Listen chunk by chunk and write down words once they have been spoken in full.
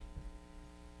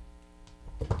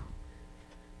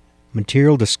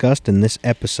Material discussed in this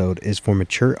episode is for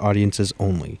mature audiences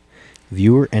only.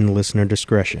 Viewer and listener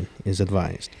discretion is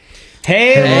advised.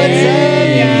 Hey, what's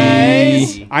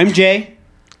up, guys? I'm Jay.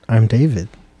 I'm David.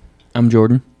 I'm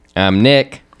Jordan. I'm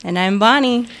Nick. And I'm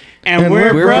Bonnie. And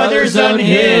we're Brothers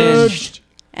Unhinged.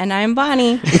 And I'm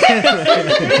Bonnie.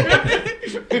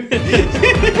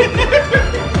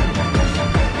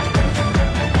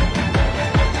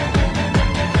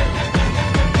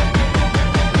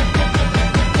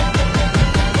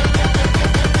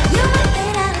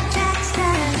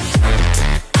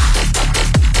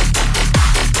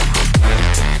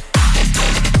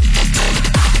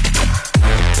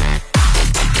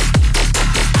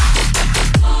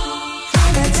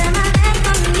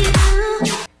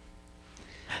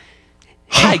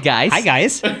 Hi, guys. Hi,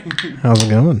 guys. How's it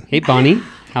going? Hey, Bonnie.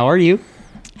 How are you?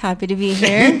 Happy to be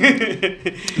here.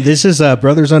 This is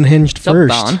Brothers Unhinged What's up,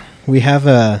 first. Don? We have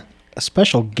a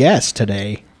special guest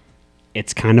today.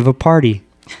 It's kind of a party.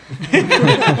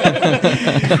 Yeah,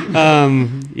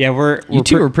 You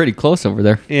two are pretty close over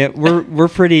there. yeah, we're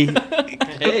pretty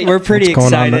we're pretty What's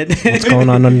going on- excited. what's going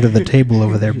on under the table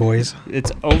over there, boys?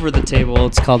 It's over the table.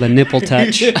 It's called a nipple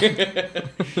touch.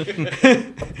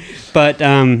 But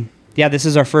yeah, this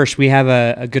is our first. We have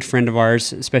a good friend of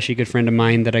ours, especially a good friend of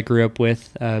mine that I grew up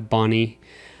with, Bonnie.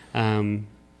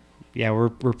 Yeah, we're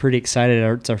pretty excited.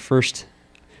 It's our first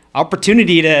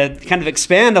opportunity to kind of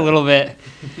expand a little bit.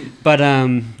 But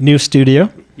New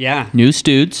studio. yeah, New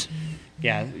studs.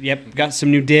 yeah, yep, got some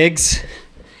new digs.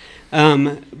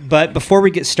 But before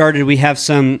we get started, we're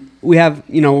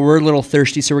a little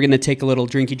thirsty, so we're going to take a little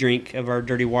drinky drink of our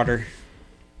dirty water.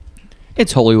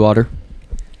 It's holy water.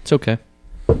 It's okay.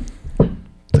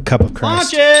 The cup of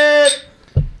Christ. it!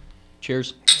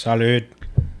 Cheers. Salud.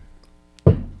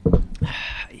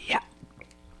 Yeah,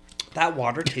 that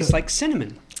water tastes like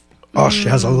cinnamon. Oh, she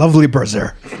has a lovely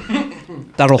buzzer.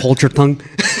 That'll hold your tongue.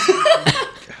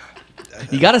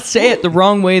 You got to say it the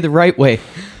wrong way, the right way.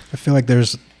 I feel like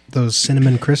there's those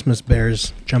cinnamon Christmas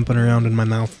bears jumping around in my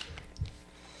mouth.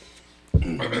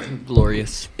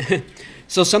 Glorious.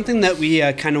 So something that we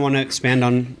kind of want to expand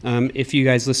on, if you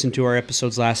guys listened to our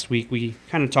episodes last week, we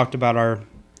kind of talked about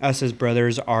us as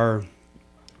brothers, our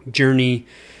journey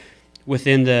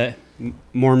within the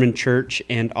Mormon church,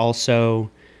 and also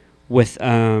with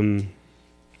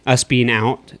us being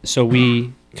out. So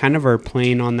we kind of are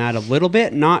playing on that a little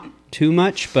bit, not too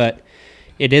much, but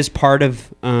it is part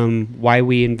of why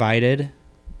we invited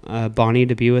Bonnie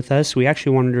to be with us. We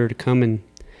actually wanted her to come and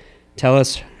tell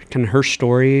us kind of her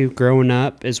story growing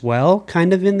up as well,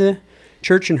 kind of in the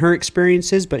church and her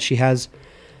experiences, but she has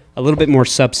a little bit more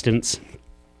substance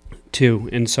too.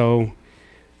 And so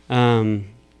I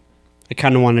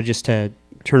kind of wanted just to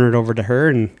turn it over to her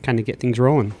and kind of get things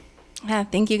rolling. Yeah,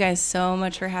 thank you guys so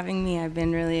much for having me. I've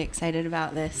been really excited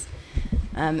about this.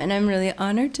 And I'm really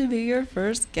honored to be your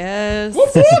first guest.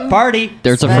 Party!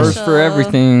 There's a first for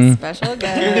everything. Special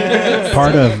guest.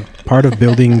 Part of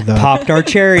building the Popped our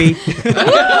cherry.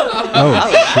 Oh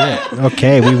shit.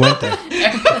 Okay, we went there.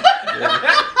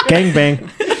 Gangbang.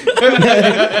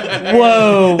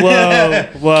 Whoa.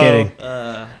 Kidding.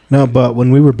 No, but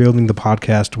when we were building the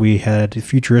podcast, we had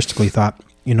futuristically thought,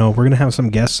 we're going to have some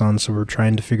guests on, so we're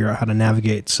trying to figure out how to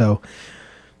navigate. So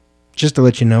just to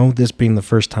let you know, this being the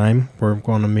first time, we're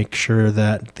going to make sure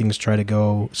that things try to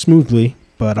go smoothly,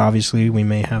 but obviously we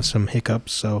may have some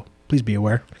hiccups, so please be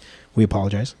aware. We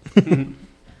apologize.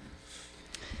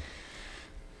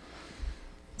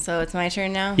 So it's my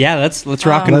turn now? Yeah, let's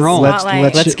rock and roll. Let's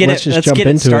get it into started.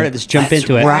 it. Let's jump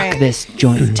into it. rock this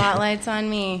joint. Spotlight's on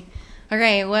me.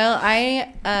 Okay, well,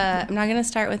 I'm not going to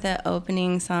start with the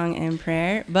opening song and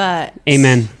prayer, but...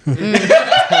 Amen.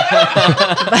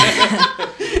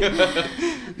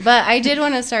 But I did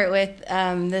want to start with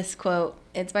this quote.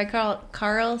 It's by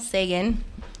Carl Sagan,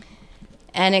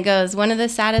 and it goes, "One of the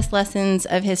saddest lessons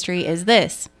of history is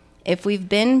this. If we've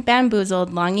been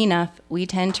bamboozled long enough, we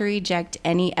tend to reject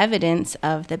any evidence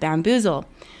of the bamboozle.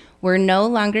 We're no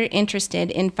longer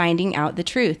interested in finding out the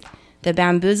truth. The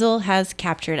bamboozle has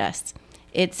captured us.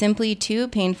 It's simply too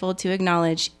painful to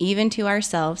acknowledge, even to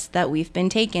ourselves, that we've been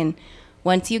taken.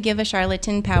 Once you give a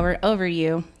charlatan power over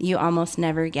you, you almost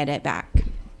never get it back."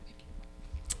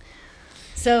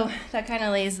 So that kind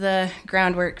of lays the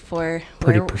groundwork for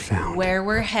Pretty profound. where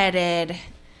we're headed.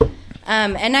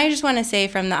 And I just want to say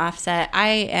from the offset, I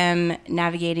am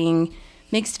navigating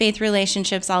mixed faith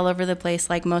relationships all over the place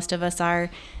like most of us are.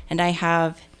 And I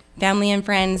have family and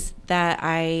friends that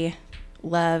I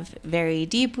love very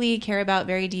deeply, care about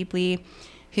very deeply,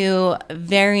 who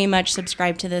very much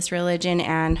subscribe to this religion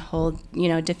and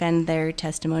defend their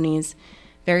testimonies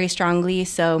very strongly.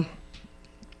 So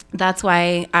that's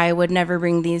why I would never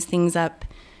bring these things up,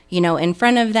 in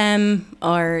front of them,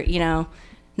 or,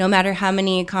 no matter how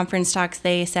many conference talks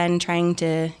they send trying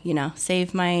to,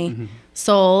 save my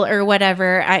soul or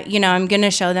whatever, I'm going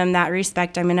to show them that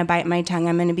respect. I'm going to bite my tongue.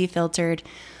 I'm going to be filtered.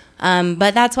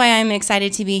 But that's why I'm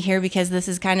excited to be here, because this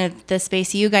is kind of the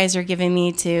space you guys are giving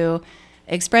me to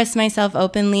express myself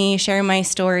openly, share my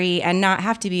story, and not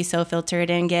have to be so filtered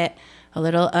and get a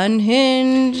little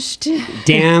unhinged.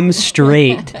 Damn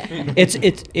straight.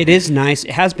 It is nice.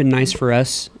 It has been nice for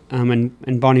us.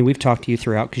 And Bonnie, we've talked to you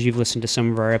throughout because you've listened to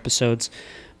some of our episodes.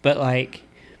 But like,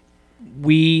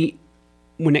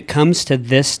 when it comes to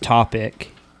this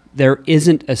topic, there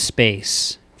isn't a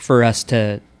space for us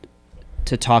to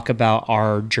talk about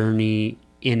our journey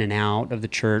in and out of the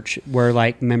church, where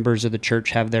like members of the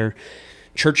church have their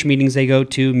church meetings they go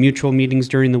to, mutual meetings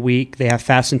during the week. They have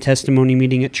fast and testimony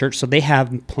meeting at church, so they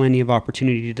have plenty of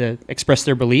opportunity to express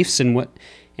their beliefs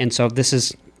and so this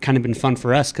has kind of been fun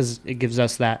for us because it gives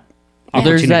us that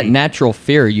opportunity. There's that natural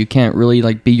fear. You can't really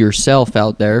like be yourself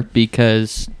out there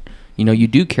because you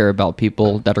do care about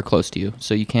people that are close to you,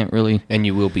 so you can't really. And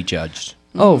you will be judged.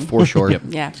 Oh, for sure. Yep.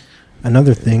 Yeah.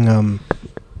 Another thing,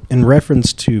 in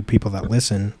reference to people that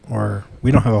listen, or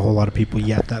we don't have a whole lot of people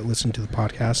yet that listen to the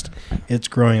podcast. It's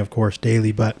growing, of course,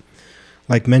 daily, but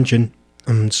like mentioned,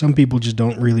 some people just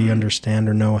don't really understand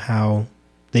or know how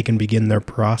they can begin their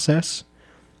process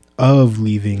of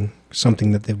leaving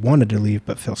something that they've wanted to leave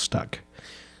but feel stuck.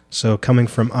 So coming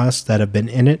from us that have been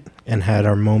in it and had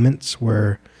our moments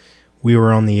where we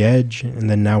were on the edge and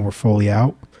then now we're fully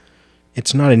out,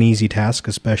 it's not an easy task,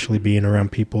 especially being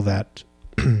around people that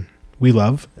we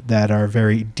love, that are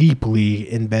very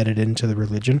deeply embedded into the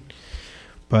religion.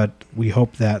 But we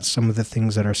hope that some of the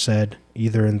things that are said,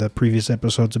 either in the previous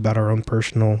episodes about our own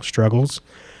personal struggles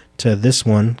to this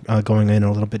one, going in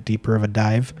a little bit deeper of a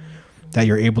dive, that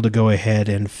you're able to go ahead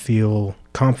and feel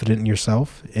confident in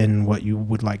yourself in what you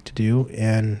would like to do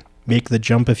and make the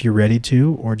jump if you're ready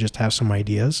to, or just have some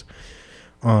ideas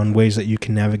on ways that you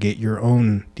can navigate your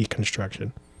own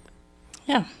deconstruction.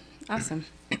 Yeah, awesome.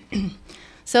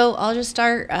 So I'll just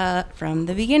start from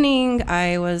the beginning.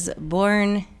 I was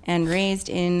born and raised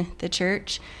in the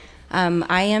church.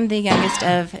 I am the youngest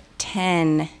of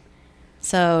 10,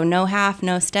 so no half,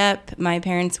 no step. My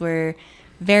parents were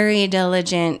very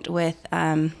diligent with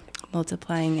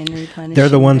multiplying and replenishing. They're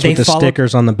the ones with the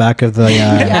stickers on the back of the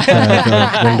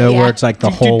window where it's like the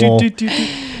whole...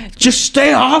 Just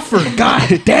stay off her,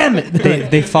 God damn it!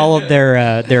 They followed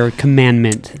their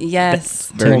commandment.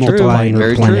 Yes, Very multiply and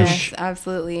replenish. Yes,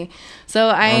 absolutely. So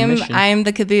I'm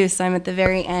the caboose. I'm at the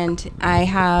very end. I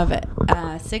have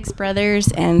 6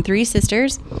 brothers and 3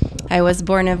 sisters. I was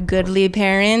born of goodly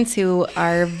parents who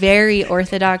are very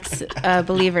orthodox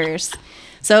believers.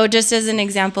 So just as an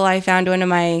example, I found one of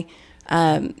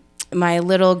my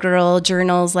little girl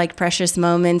journals, like Precious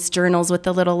Moments journals with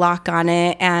the little lock on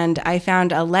it, and I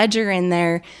found a ledger in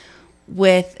there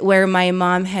with where my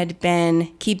mom had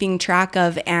been keeping track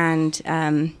of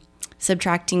and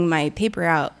subtracting my paper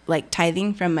out, like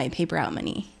tithing from my paper out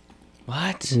money.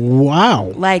 What?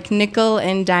 Wow. Like nickel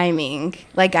and diming.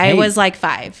 Like I was like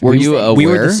 5. Were you aware? We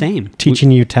were the same.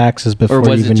 Teaching you taxes before or you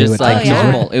was even it knew just what like taxes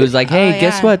were. normal? It was like, hey,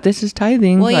 guess what? This is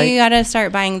tithing. Well, like, you got to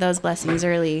start buying those blessings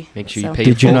early. make sure you So- pay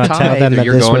Did you full not tell tithe them or that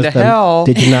you're this going was to the hell.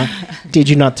 Did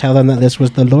you not tell them that this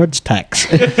was the Lord's tax?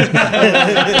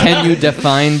 Can you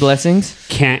define blessings?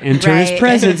 Can't enter Right. his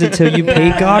presence until you pay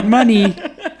God money.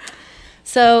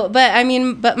 So,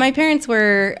 but my parents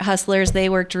were hustlers. They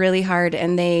worked really hard,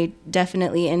 and they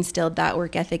definitely instilled that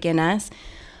work ethic in us.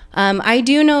 I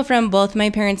do know from both my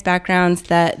parents' backgrounds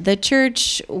that the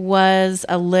church was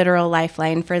a literal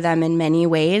lifeline for them in many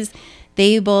ways.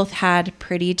 They both had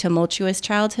pretty tumultuous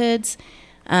childhoods.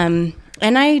 And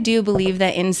I do believe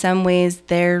that in some ways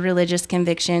their religious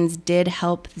convictions did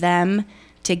help them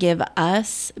to give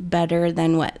us better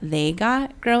than what they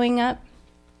got growing up.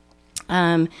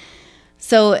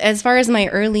 So as far as my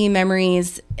early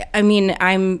memories, I mean,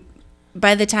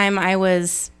 by the time I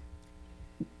was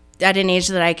at an age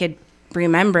that I could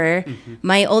remember,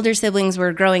 my older siblings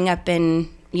were growing up and,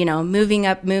 moving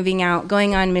up, moving out,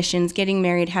 going on missions, getting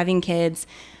married, having kids.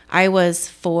 I was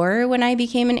 4 when I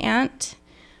became an aunt.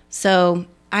 So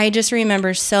I just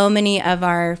remember so many of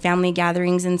our family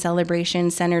gatherings and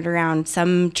celebrations centered around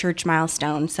some church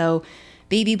milestone. So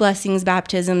baby blessings,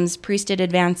 baptisms, priesthood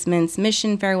advancements,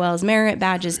 mission farewells, merit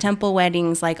badges, temple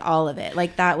weddings, like all of it.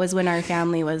 Like that was when our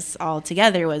family was all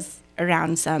together, was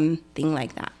around something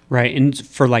like that. Right, and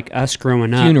for like us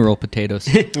growing up, Funeral potatoes.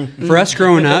 for us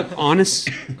growing up,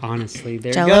 honestly,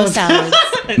 there Jello it goes.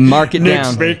 salads. Mark it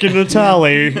down. Making a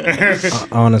tally.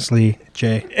 Honestly,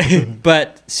 Jay.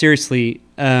 But seriously,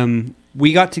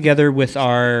 we got together with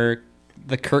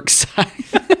the Kirk side.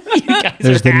 You guys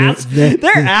There's they're assholes,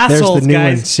 there's the new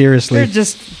guys. one, seriously. They're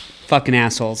just fucking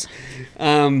assholes.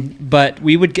 But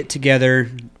we would get together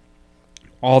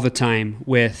all the time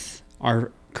with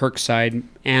our Kirk side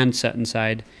and Sutton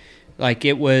side. Like,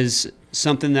 it was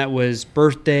something that was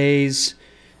birthdays,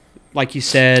 like you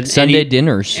said, Sunday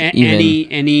dinners, even.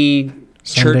 any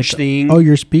church thing. Oh,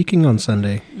 you're speaking on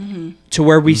Sunday. To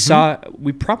where we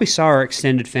probably saw our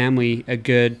extended family a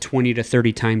good 20 to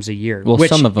 30 times a year. Well, which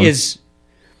some of them is,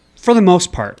 for the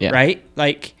most part, Yeah. right?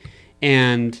 Like,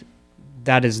 and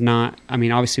that is not, I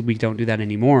mean, obviously we don't do that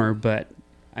anymore, but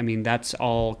I mean, that's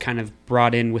all kind of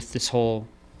brought in with this whole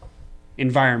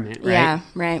environment, right? Yeah,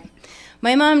 right.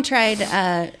 My mom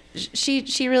tried,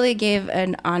 she really gave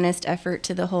an honest effort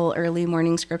to the whole early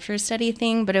morning scripture study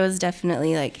thing, but it was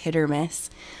definitely like hit or miss.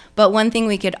 But one thing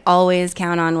we could always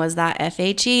count on was that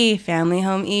FHE, family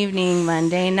home evening,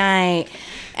 Monday night.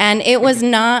 And it was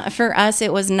not, for us,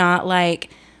 it was not like,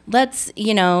 let's,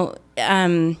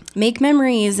 make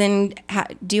memories and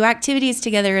do activities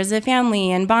together as a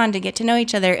family and bond to get to know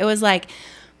each other. It was like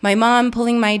my mom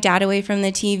pulling my dad away from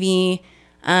the TV,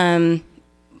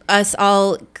 us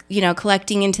all,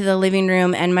 collecting into the living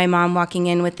room, and my mom walking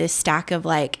in with this stack of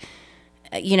like,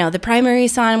 the primary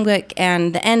songbook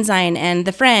and the ensign and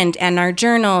the friend and our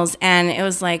journals. And it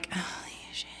was like, holy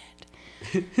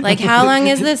shit. Like, how long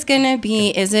is this going to be?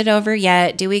 Is it over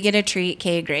yet? Do we get a treat?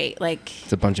 Okay, great. Like,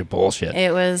 It's a bunch of bullshit.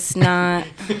 it was not,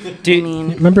 Dude,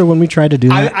 Remember when we tried to do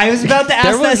that? I was about to ask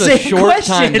There was that a same short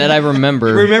question. time that I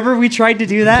remember. Remember we tried to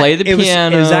do that? Play the It was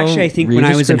piano, actually, I think, read when the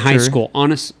I was in high scripture. school.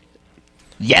 Honest.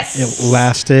 Yes. It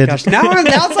lasted. Gosh, now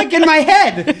it's like in my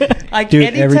head. Like,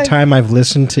 Dude, every time I've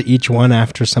listened to each one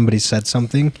after somebody said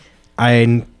something,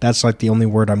 that's like the only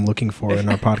word I'm looking for in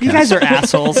our podcast. You guys are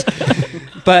assholes.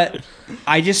 But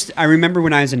I remember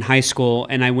when I was in high school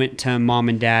and I went to mom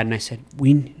and dad and I said,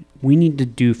 we need to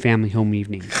do family home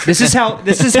evening. This is how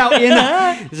in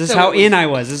I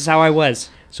was. This is how I was.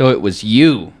 So it was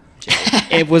you.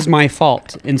 It was my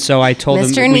fault. And so I told them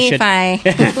Mr. that we should.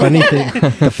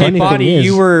 Nephi. The funny Bonnie, thing is,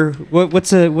 you were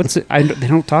they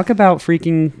don't talk about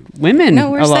freaking women.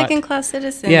 No, we're a lot. second class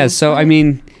citizens. Yeah, so I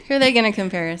mean, Who are they going to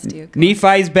compare us to?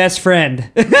 Nephi's best friend.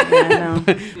 Yeah,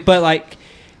 no. But like,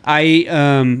 I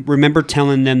remember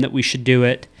telling them that we should do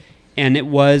it, and it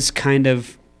was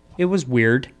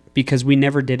weird because we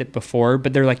never did it before.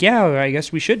 But they're like, yeah, I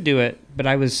guess we should do it. But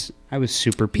I was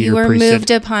super Peter You were Priested.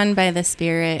 moved upon by the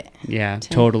Spirit. Yeah,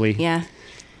 totally. Yeah.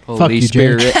 Holy you, Jay.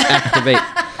 Spirit, activate.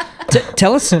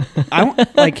 Tell us,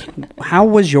 how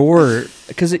was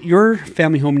because your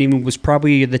family home evening was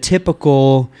probably the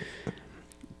typical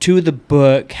to the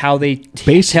book how they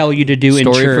tell you to do in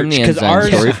Story church. from the 'Cause ensign, ours,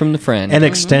 story from the friend. an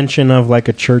extension of like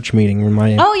a church meeting.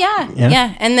 Oh,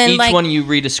 yeah. And then Each like one you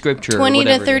read a scripture. 20 or to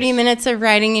whatever it 30 is. minutes of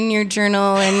writing in your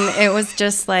journal. And it was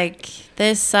just like,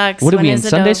 this sucks. What are When we in, is it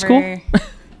Sunday over? school?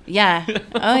 Yeah.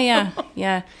 Oh, yeah.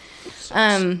 Yeah.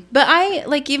 But I,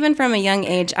 like, even from a young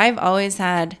age, I've always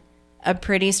had a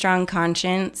pretty strong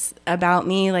conscience about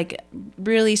me, like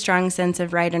really strong sense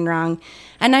of right and wrong.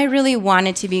 And I really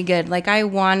wanted to be good. Like, I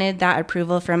wanted that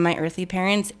approval from my earthly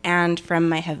parents and from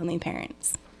my heavenly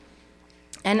parents.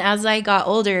 And as I got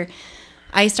older,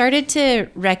 I started to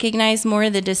recognize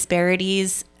more the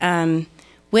disparities,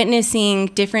 witnessing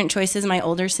different choices my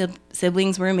older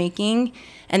siblings were making,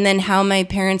 and then how my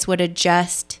parents would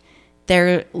adjust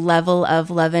their level of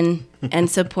love and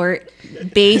support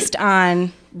based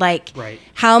on like Right.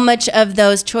 how much of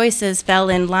those choices fell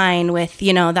in line with,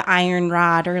 the iron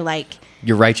rod or like,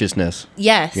 Your righteousness.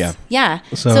 yes. Yeah. Yeah.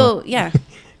 So- So yeah.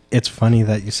 It's funny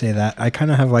that you say that. I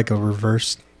kind of have like a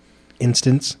reverse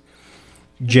instance.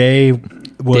 Jay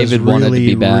was David wanted to really,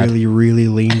 be bad. really, really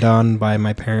leaned on by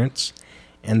my parents.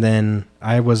 And then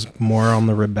I was more on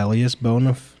the rebellious bone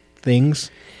of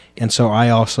things. And so I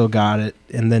also got it.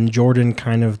 And then Jordan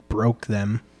kind of broke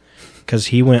them because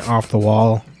he went off the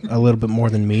wall a little bit more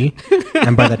than me.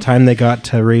 And by the time they got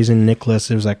to raising Nicholas,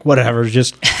 it was like, whatever,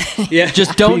 just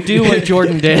Just don't do what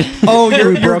Jordan did.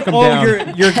 we broke him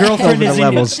down. your girlfriend over is the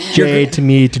levels. Jay to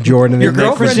me to Jordan. Your and then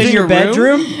girlfriend's Nicholas. in your room?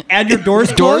 bedroom and your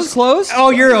door's Doors closed?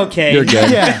 Oh, you're okay. You're good.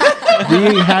 Yeah.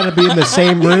 we had to be in the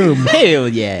same room. Hell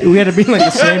yeah. We had to be in like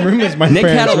the same room as my Nick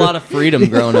parents. had a lot of freedom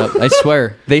growing up. I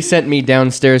swear. They sent me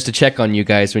downstairs to check on you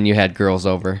guys when you had girls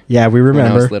over. Yeah, we When I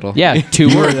remember. was little. Yeah,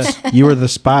 2 words. You were the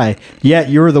spy. Yeah,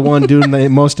 you were the one doing the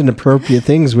most inappropriate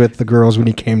things with the girls when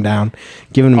you came down,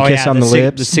 giving them a kiss on the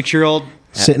lips, The 6-year-old.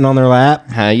 sitting on their lap.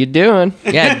 How you doing?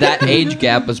 Yeah, that age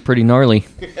gap was pretty gnarly.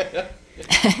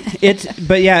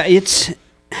 It's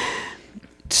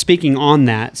speaking on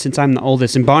that, since I'm the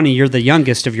oldest, and Bonnie, you're the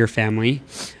youngest of your family,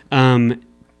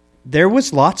 there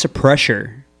was lots of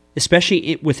pressure,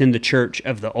 especially within the church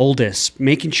of the oldest,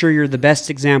 making sure you're the best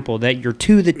example, that you're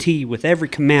to the T with every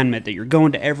commandment, that you're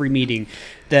going to every meeting,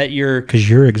 that you're... Because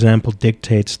your example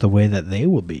dictates the way that they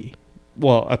will be.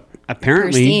 Well,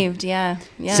 apparently... Perceived, yeah.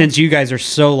 Since you guys are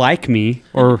so like me,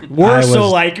 or were I so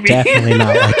was like me. definitely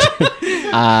not like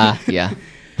you. Yeah.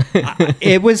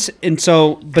 It was, and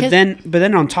so, but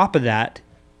then on top of that,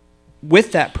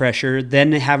 with that pressure,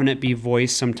 then having it be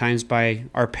voiced sometimes by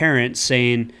our parents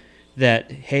saying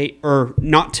that, hey, or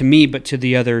not to me, but to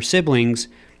the other siblings,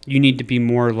 you need to be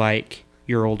more like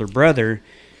your older brother.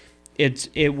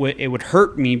 It would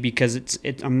hurt me because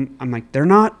I'm like, they're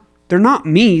not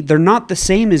me. They're not the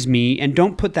same as me. And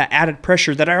don't put that added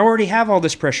pressure that I already have all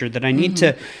this pressure that I need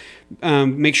to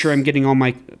make sure I'm getting all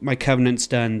my covenants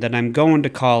done, that I'm going to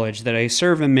college, that I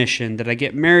serve a mission, that I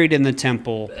get married in the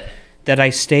temple, that I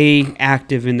stay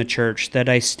active in the church, that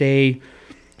I stay,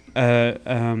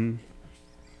 a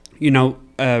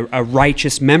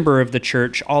righteous member of the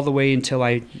church all the way until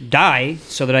I die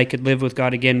so that I could live with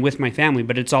God again with my family.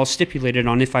 But it's all stipulated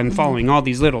on if I'm following all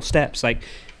these little steps, like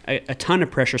a ton of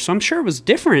pressure. So I'm sure it was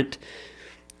different.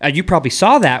 You probably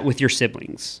saw that with your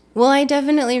siblings. Well, I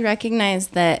definitely recognize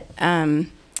that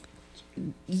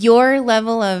your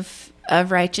level of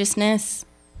righteousness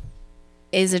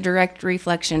is a direct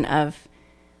reflection of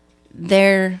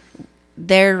their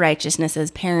righteousness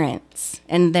as parents,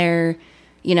 and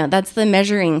that's the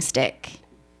measuring stick,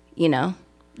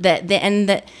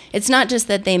 that it's not just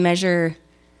that they measure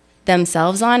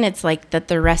themselves on, it's like that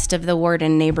the rest of the ward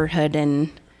and neighborhood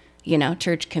and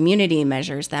church community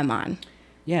measures them on.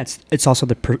 Yeah, it's also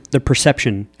the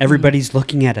perception. Everybody's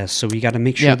looking at us, so we got to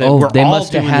make sure that they we're all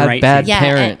must have doing had the right bad thing.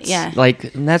 parents. Yeah.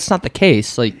 Like, and that's not the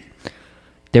case. Like,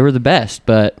 they were the best,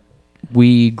 but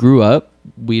we grew up.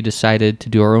 We decided to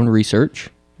do our own research.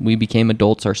 We became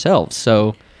adults ourselves,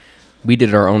 so We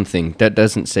did our own thing. That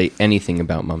doesn't say anything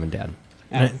about mom and dad.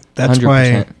 That's 100%.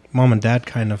 why mom and dad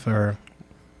kind of are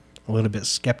a little bit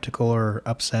skeptical or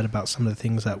upset about some of the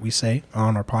things that we say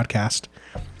on our podcast,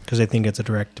 because they think it's a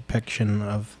direct depiction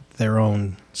of their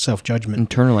own self-judgment.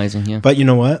 internalizing, yeah. But you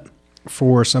know what?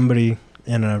 For somebody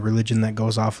in a religion that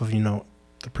goes off of,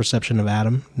 the perception of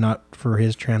Adam, not for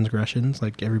his transgressions,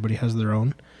 like everybody has their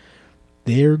own,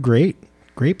 they're great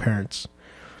parents.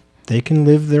 They can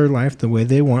live their life the way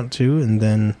they want to, and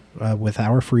then with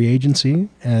our free agency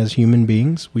as human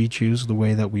beings, we choose the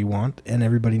way that we want, and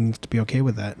everybody needs to be okay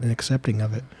with that and accepting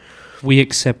of it. We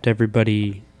accept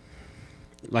everybody.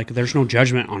 Like, there's no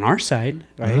judgment on our side,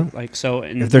 right? Uh-huh. Like, so,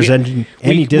 and If there's any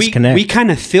disconnect, we kind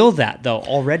of feel that though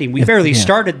already. We barely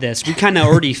started this. We kind of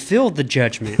already feel the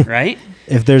judgment, right?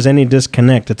 if there's any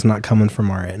disconnect, it's not coming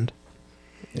from our end.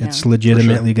 It's Yeah.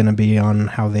 legitimately going to be on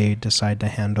how they decide to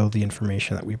handle the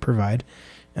information that we provide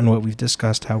and what we've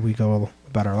discussed, how we go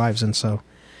about our lives. And so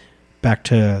back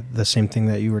to the same thing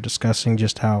that you were discussing,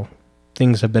 just how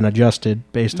things have been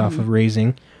adjusted based off of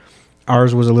raising.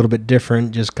 Ours was a little bit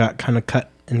different, just got kind of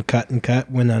cut and cut and cut,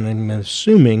 when I'm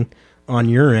assuming on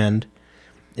your end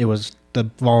it was the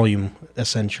volume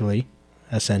essentially.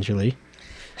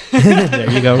 There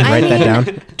you go, write that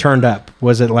down. Turned up.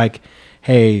 Was it like,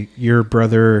 hey, your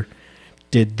brother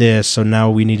did this, so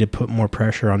now we need to put more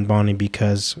pressure on Bonnie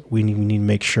because we need to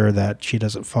make sure that she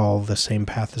doesn't follow the same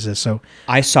path as this? So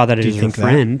I saw that Do you as a think that?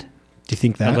 friend do you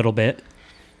think that? a little bit.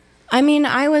 I mean,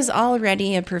 I was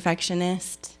already a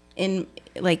perfectionist in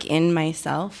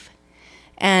myself.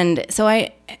 And so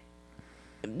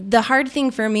the hard thing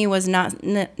for me was not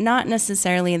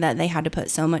necessarily that they had to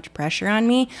put so much pressure on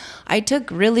me. I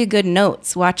took really good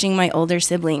notes watching my older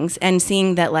siblings and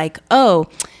seeing that, like,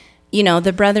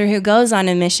 the brother who goes on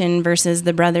a mission versus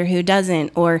the brother who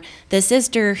doesn't, or the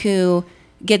sister who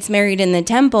gets married in the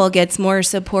temple gets more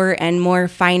support and more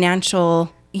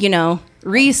financial,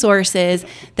 resources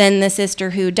than the sister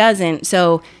who doesn't.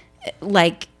 So,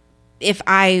 like, if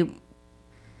I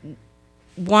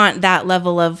want that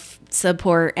level of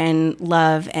support and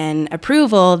love and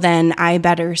approval, then I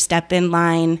better step in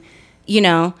line,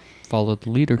 Follow the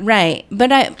leader. Right.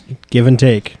 But Give and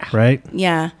take, right?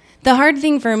 yeah. The hard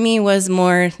thing for me was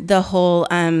more the whole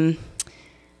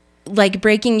like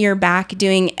breaking your back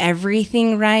doing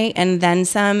everything right and then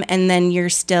some, and then you're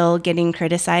still getting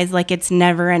criticized. Like, it's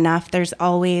never enough. There's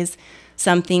always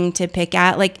something to pick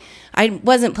at. Like, I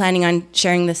wasn't planning on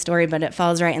sharing this story, but it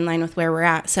falls right in line with where we're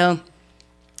at. So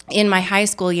in my high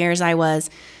school years, I was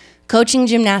coaching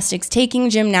gymnastics, taking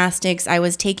gymnastics. I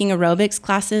was taking aerobics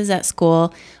classes at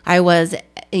school. I was,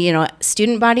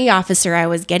 student body officer. I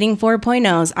was getting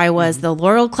 4.0s. I was the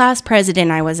Laurel class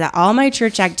president. I was at all my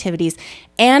church activities.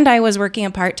 And I was working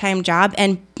a part-time job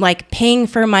and like paying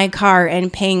for my car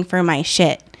and paying for my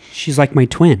shit. She's like my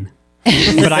twin.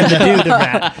 But I'm the dude of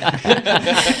that.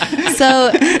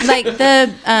 So like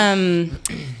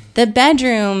the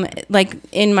bedroom, like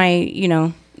in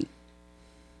my,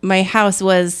 my house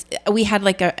was,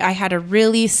 I had a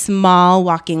really small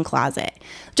walk-in closet,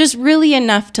 just really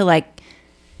enough to like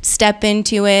step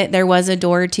into it. There was a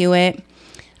door to it.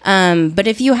 But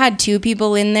if you had two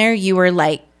people in there, you were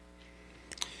like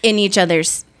in each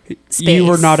other's space. You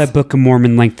were not a Book of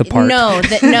Mormon length apart. No,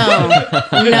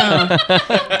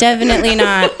 definitely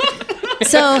not.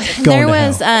 So there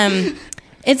was,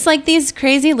 it's like these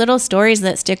crazy little stories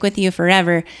that stick with you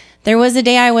forever. There was a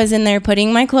day I was in there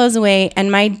putting my clothes away,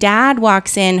 and my dad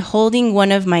walks in holding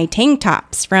one of my tank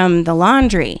tops from the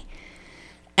laundry.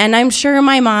 And I'm sure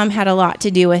my mom had a lot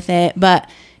to do with it, but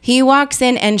he walks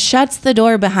in and shuts the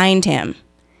door behind him.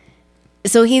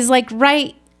 So he's like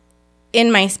right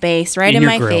in my space, right in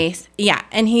my face. Yeah.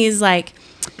 And he's like,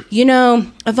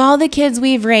 of all the kids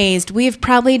we've raised, we've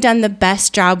probably done the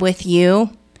best job with you.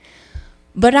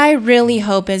 But I really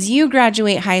hope as you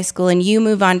graduate high school and you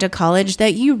move on to college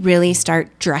that you really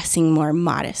start dressing more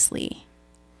modestly.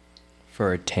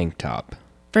 For a tank top.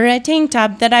 For a tank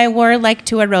top that I wore like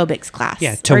to aerobics class.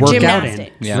 Yeah, to or work gymnastics. out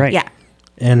in. Yeah. Right. Yeah.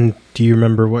 And do you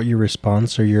remember what your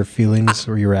response or your feelings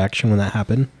or your reaction when that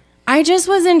happened? I just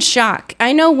was in shock.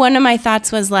 I know one of my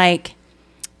thoughts was like,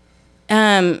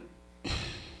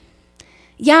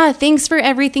 yeah, thanks for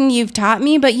everything you've taught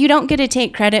me, but you don't get to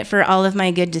take credit for all of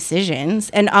my good decisions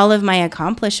and all of my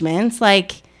accomplishments.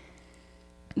 Like,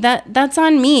 that's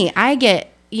on me. I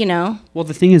get, Well,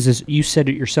 the thing is you said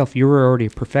it yourself. You were already a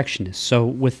perfectionist. So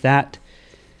with that,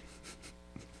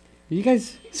 you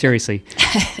guys, seriously,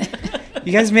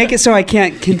 you guys make it so I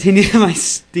can't continue my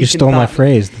You stole my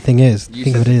phrase. The thing is, the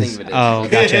thing of it is. Oh,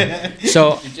 gotcha.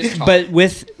 So, but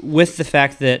with the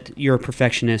fact that you're a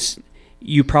perfectionist,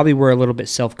 you probably were a little bit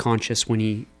self-conscious when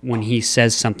he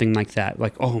says something like that.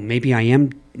 Like, oh, maybe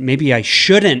I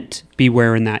shouldn't be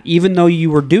wearing that. Even though you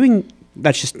were doing,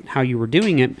 that's just how you were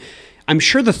doing it. I'm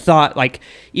sure the thought, like,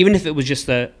 even if it was just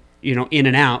the, in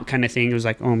and out kind of thing, it was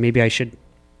like, oh, maybe I should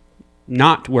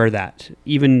not wear that,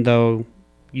 even though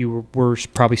you were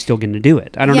probably still going to do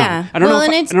it. I don't know. I don't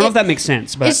know if that makes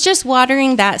sense. But it's just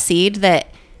watering that seed that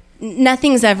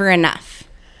nothing's ever enough.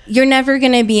 You're never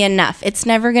going to be enough. It's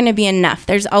never going to be enough.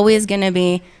 There's always going to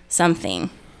be something.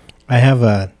 I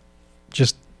have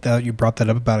just you brought that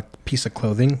up about a piece of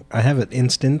clothing. I have an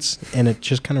instance, and it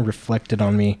just kind of reflected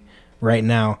on me right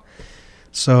now.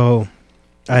 So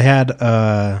I had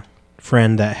a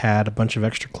friend that had a bunch of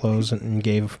extra clothes and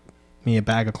gave me a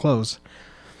bag of clothes.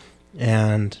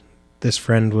 And this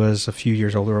friend was a few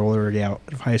years older, already out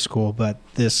of high school, but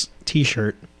this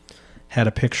T-shirt had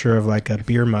a picture of like a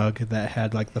beer mug that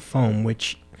had like the foam,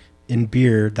 which in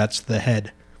beer, that's the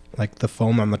head, like the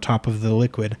foam on the top of the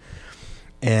liquid.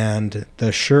 And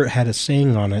the shirt had a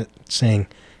saying on it saying,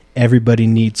 "Everybody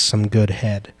needs some good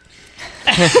head."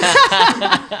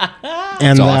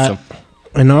 And awesome.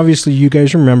 And obviously you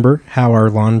guys remember how our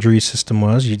laundry system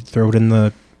was. You'd throw it in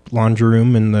the laundry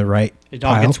room in the right it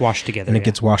all pile, gets washed together. and it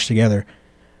gets washed together.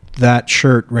 That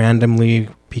shirt randomly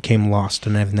became lost,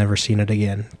 and I've never seen it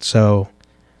again. So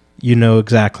you know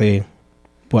exactly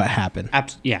what happened.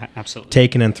 Yeah, absolutely.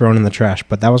 Taken and thrown in the trash.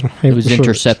 But that was my It was shirt.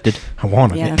 intercepted. I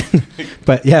wanted it.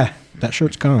 But yeah, that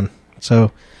shirt's gone.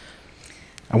 So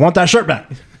I want that shirt back.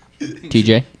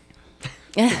 TJ?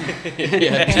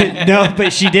 No,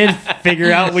 but she did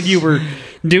figure out when you were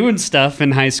doing stuff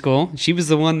in high school. She was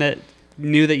the one that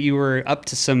knew that you were up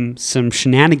to some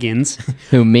shenanigans.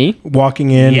 Who, me?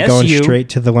 Walking in, Yes, going you. straight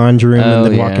to the laundry room, Oh, and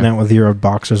then yeah. walking out with your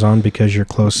boxers on because your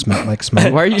clothes smell like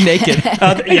smoke. Why are you naked?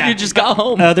 Yeah. You just got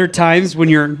home. Other times when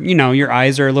your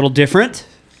eyes are a little different.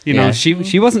 Yeah.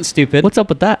 She wasn't stupid. What's up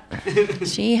with that?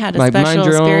 She had a Like, mind special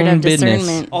your spirit own of business.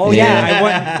 discernment. Oh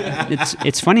yeah,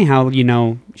 it's funny how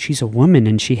she's a woman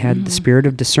and she had the spirit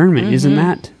of discernment. Isn't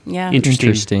that Yeah.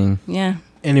 interesting? Yeah.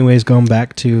 Anyways, going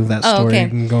back to that Oh, story okay.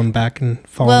 and going back and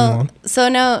following Well, along. so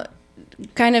now,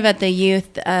 kind of at the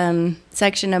youth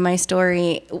section of my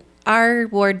story, our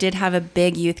ward did have a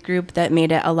big youth group that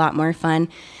made it a lot more fun.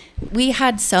 We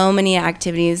had so many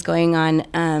activities going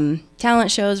on,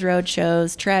 talent shows, road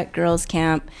shows, trek, girls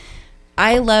camp.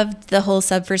 I loved the whole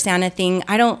Sub for Santa thing.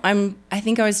 I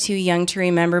think I was too young to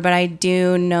remember, but I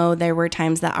do know there were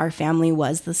times that our family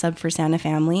was the Sub for Santa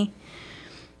family.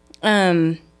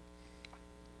 And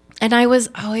I was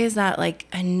always that like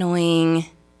annoying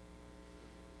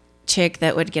chick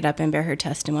that would get up and bear her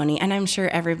testimony, and I'm sure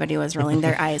everybody was rolling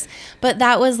their eyes, but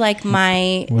that was like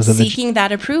my seeking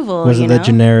that approval. Was it the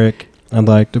generic, I'd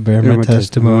like to bear my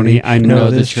testimony, I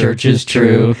know this church is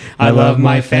true, I love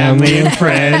my family and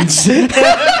friends. In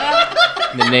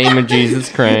the name of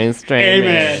Jesus Christ,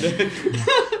 Amen.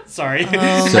 Sorry.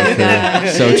 Oh So my true.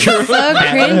 gosh. So true. So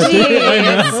cringy.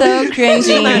 It's so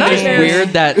cringy. It's weird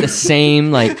that the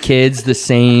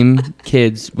same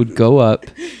kids would go up,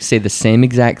 say the same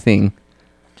exact thing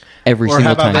every Or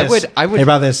single how about time. this? I would- Hey,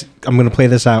 about this, I'm going to play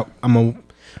this out. I'm a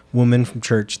woman from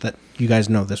church that you guys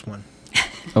know this one.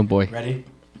 Oh boy. Ready?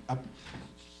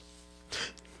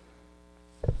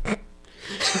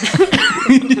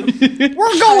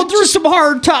 We're going through some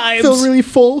hard times. Feel really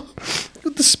full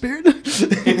with the Spirit.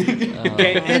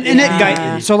 Okay,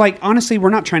 guys, so like honestly, we're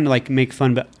not trying to like make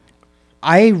fun, but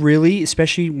I really,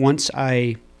 especially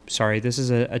sorry, this is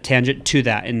a tangent to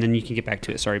that, and then you can get back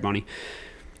to it. Sorry, Bonnie.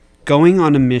 Going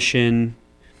on a mission,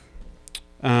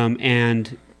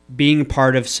 and being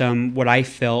part of some what I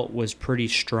felt was pretty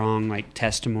strong like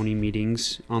testimony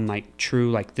meetings on like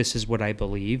true like this is what I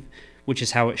believe, which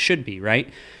is how it should be, right?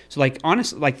 So like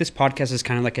honestly, like this podcast is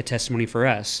kind of like a testimony for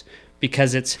us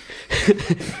because it's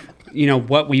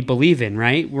what we believe in,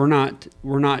 right? We're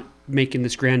not making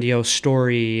this grandiose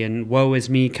story and woe is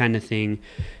me kind of thing.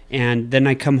 And then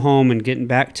I come home and getting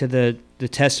back to the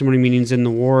testimony meetings in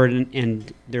the ward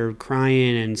and they're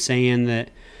crying and saying that,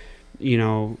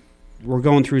 we're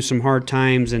going through some hard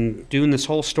times and doing this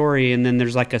whole story. And then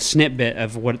there's like a snippet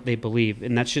of what they believe.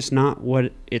 And that's just not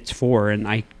what it's for. And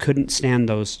I couldn't stand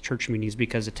those church meetings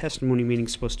because a testimony meeting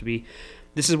is supposed to be,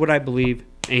 this is what I believe,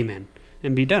 amen,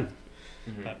 and be done.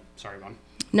 Mm-hmm. But, sorry, Mom.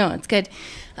 No, it's good.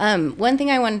 One thing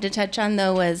I wanted to touch on,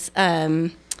 though, was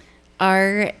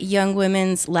our young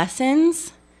women's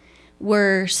lessons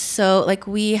were so, like,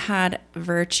 we had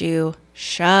virtue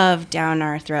shoved down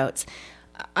our throats.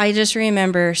 I just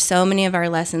remember so many of our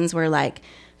lessons were like,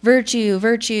 virtue,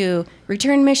 virtue,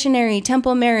 return missionary,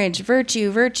 temple marriage,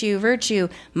 virtue, virtue, virtue,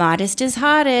 modest is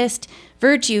hottest,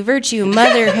 virtue, virtue,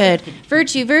 motherhood,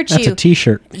 virtue, virtue. That's a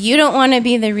t-shirt. You don't want to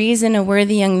be the reason a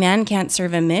worthy young man can't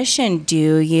serve a mission,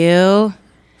 do you?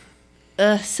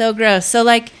 Ugh, so gross. So,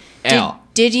 like,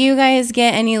 did you guys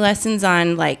get any lessons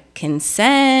on, like,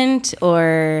 consent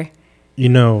or...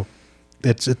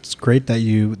 It's great that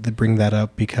you bring that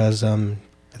up because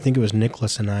I think it was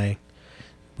Nicholas and I,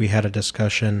 we had a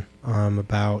discussion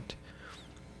about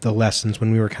the lessons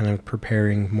when we were kind of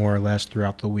preparing more or less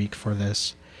throughout the week for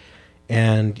this.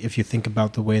 And if you think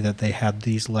about the way that they had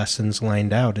these lessons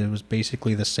lined out, it was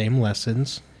basically the same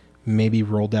lessons, maybe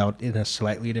rolled out in a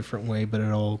slightly different way, but it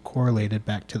all correlated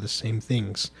back to the same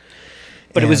things.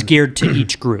 But it was geared to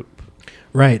each group.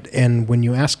 Right. And when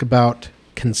you ask about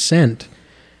consent,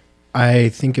 I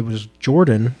think it was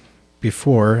Jordan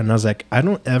before, and I was like, I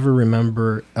don't ever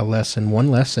remember one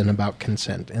lesson about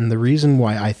consent. And the reason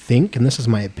why I think, and this is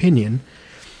my opinion,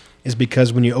 is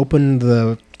because when you open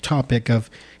the topic of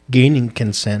gaining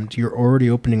consent, you're already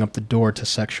opening up the door to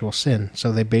sexual sin.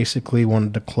 So they basically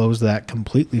wanted to close that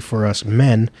completely for us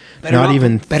men. Better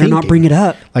not bring it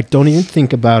up. Like, don't even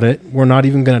think about it. We're not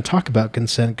even going to talk about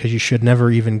consent because you should never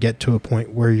even get to a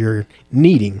point where you're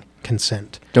needing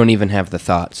consent. Don't even have the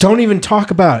thoughts. Don't even talk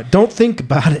about it. Don't think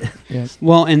about it. Yes.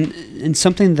 Well, and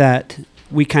something that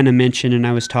we kind of mentioned and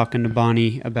I was talking to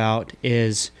Bonnie about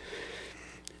is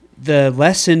the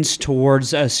lessons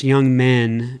towards us young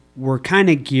men were kind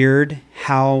of geared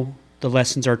how the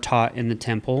lessons are taught in the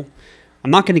temple. I'm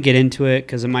not going to get into it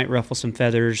because it might ruffle some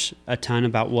feathers a ton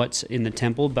about what's in the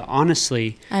temple, but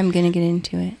honestly... I'm going to get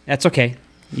into it. That's okay.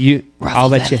 I'll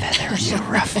let you... You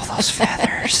ruffle those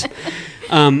feathers.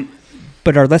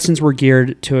 But our lessons were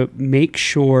geared to make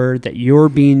sure that you're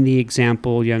being the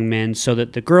example, young men, so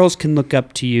that the girls can look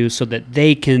up to you, so that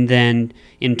they can then,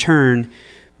 in turn,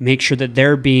 make sure that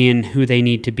they're being who they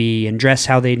need to be and dress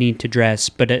how they need to dress.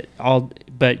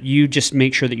 But you just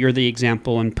make sure that you're the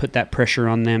example and put that pressure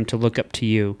on them to look up to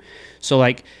you. So,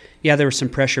 like, yeah, there was some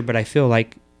pressure, but I feel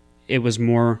like it was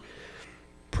more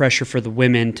pressure for the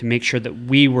women to make sure that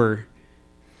we were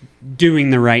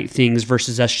doing the right things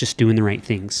versus us just doing the right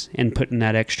things and putting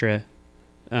that extra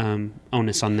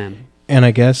onus on them. And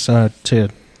I guess to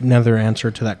another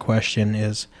answer to that question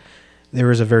is there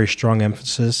was a very strong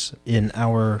emphasis in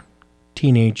our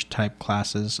teenage type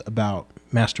classes about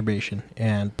masturbation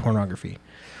and pornography,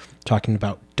 talking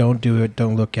about don't do it,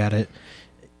 don't look at it,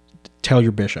 tell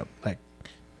your bishop, like.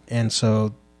 And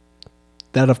so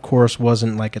that of course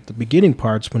wasn't like at the beginning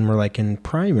parts when we're like in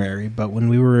primary, but when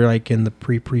we were like in the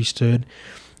pre-priesthood,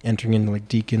 entering into like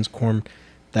deacons, quorum,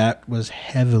 that was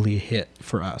heavily hit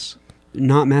for us.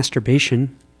 Not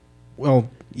masturbation. Well,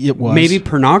 it was Maybe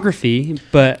pornography,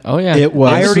 but Oh yeah, It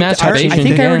was. I masturbation.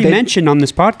 think I already They- mentioned on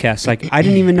this podcast. Like, I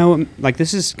didn't even know. Like,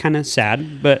 this is kind of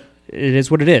sad, but it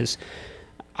is what it is.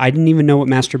 I didn't even know what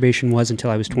masturbation was until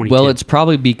I was 22. Well, it's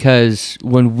probably because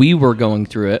when we were going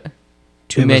through it,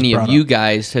 too It was many of brought you up.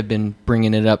 guys have been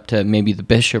bringing it up to maybe the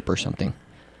bishop or something.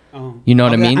 Oh. You know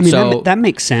what I mean? So that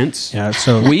makes sense. Yeah,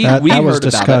 so We that was heard about it.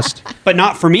 discussed. But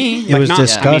not for me. It was not,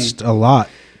 discussed a lot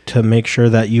to make sure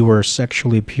that you were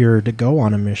sexually pure to go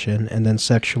on a mission, and then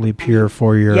sexually pure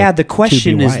for your Yeah, the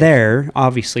question to-be is wife. there,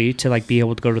 obviously, to like be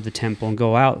able to go to the temple and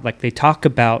go out. Like, they talk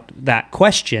about that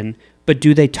question, but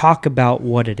do they talk about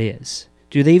what it is?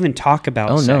 Do they even talk about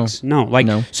Oh, no. sex? No. Like,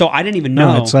 No. so I didn't even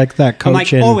No, know. it's like that I'm like,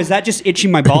 coach in- oh, is that just itching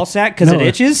my ball sack because No. it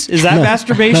itches? Is that No,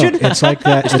 masturbation? No, it's like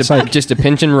that. It's like Just a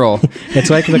pinch and roll. it's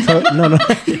like the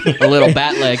no. A little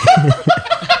bat leg.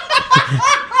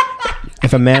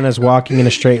 If a man is walking in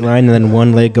a straight line and then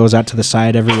one leg goes out to the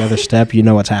side every other step, you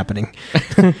know what's happening.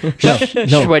 No,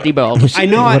 Sweaty balls. I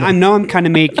know. I know. I'm kind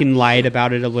of making light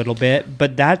about it a little bit,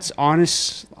 but that's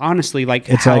honestly, like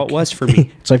It's how like- it was for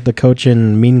me. It's like the coach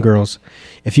in Mean Girls.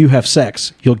 If you have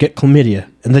sex, you'll get chlamydia,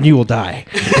 and then you will die.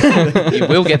 You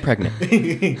will get pregnant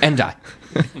and die.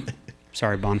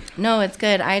 Sorry, Bon. No, it's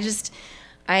good.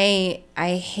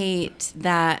 I hate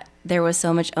that there was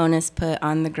so much onus put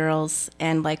on the girls,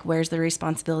 and like, where's the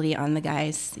responsibility on the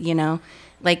guys, you know?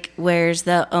 Like, where's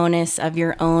the onus of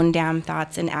your own damn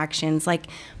thoughts and actions? Like,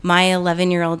 my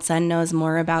 11-year-old son knows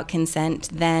more about consent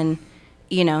than,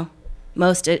 you know,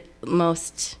 most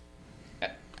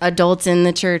adults in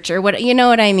the church, or what, you know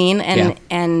what I mean?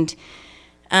 And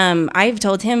I've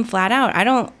told him flat out,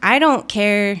 I don't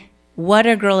care what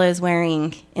a girl is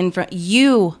wearing in front.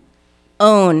 You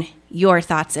own your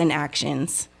thoughts and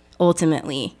actions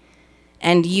ultimately,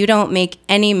 and you don't make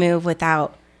any move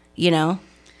without, you know,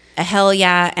 a hell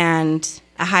yeah and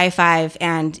a high five,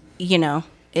 and you know,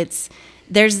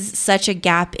 there's such a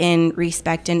gap in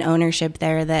respect and ownership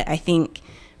there that I think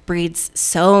breeds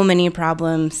so many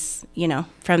problems, you know,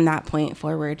 from that point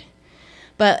forward.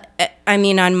 But I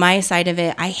mean, on my side of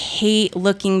it, I hate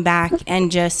looking back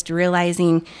and just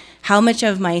realizing how much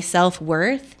of my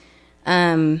self-worth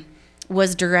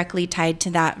was directly tied to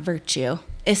that virtue,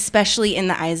 especially in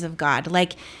the eyes of God.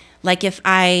 Like if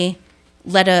I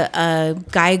let a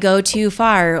guy go too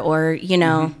far, or, you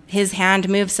know, his hand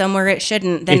moves somewhere it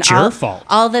shouldn't, then It's your fault.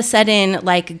 all of a sudden,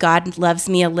 like, God loves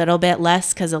me a little bit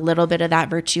less because a little bit of that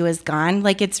virtue is gone.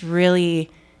 Like, it's really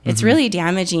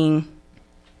damaging.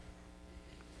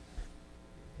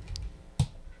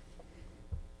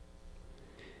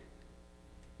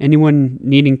 Anyone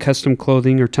needing custom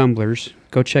clothing or tumblers,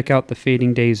 go check out the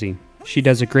Fading Daisy. She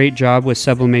does a great job with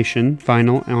sublimation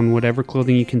vinyl on whatever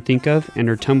clothing you can think of, and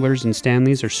her tumblers and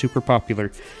Stanleys are super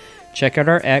popular. Check out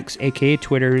our X, aka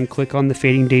Twitter, and click on the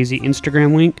Fading Daisy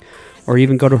Instagram link, or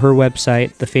even go to her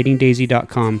website,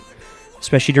 thefadingdaisy.com.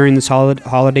 Especially during this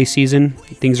holiday season,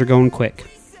 things are going quick.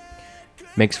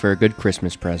 Makes for a good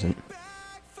Christmas present.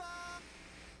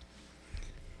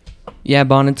 Yeah,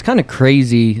 Bon, it's kind of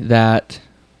crazy that,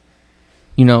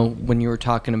 you know, when you were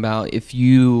talking about if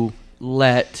you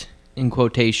let, in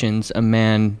quotations, a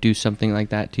man do something like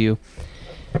that to you,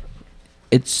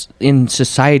 it's in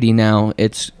society now,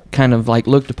 it's kind of like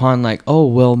looked upon like, oh,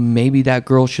 well, maybe that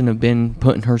girl shouldn't have been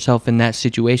putting herself in that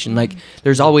situation. Like,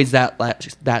 there's always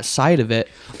that side of it.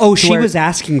 Oh, to she where was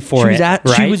asking she for was it, at-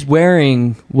 right? She was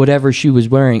wearing whatever she was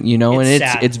wearing, you know, It's and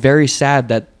sad. it's very sad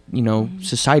that, you know,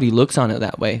 society looks on it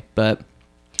that way, but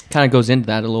kind of goes into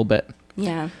that a little bit.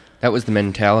 Yeah. That was the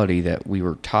mentality that we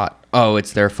were taught. Oh,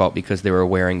 it's their fault because they were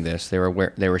wearing this. They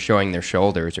were showing their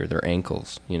shoulders or their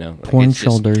ankles. You know, like, Porn it's just-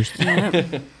 shoulders.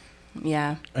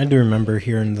 Yeah. I do remember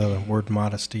hearing the word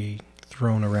modesty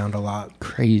thrown around a lot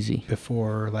Crazy.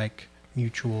 before, like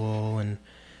mutual and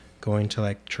going to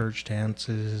like church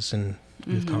dances and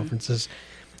youth conferences.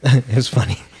 It was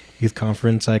funny. Youth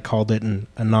conference, I called it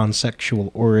a non-sexual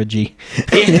orgy.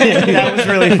 That was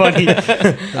really funny.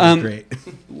 That was great.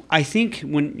 I think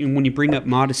when you bring up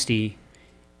modesty,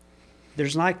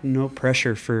 there's like no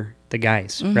pressure for the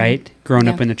guys, right? Growing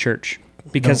up Yeah. in the church,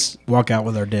 because Don't walk out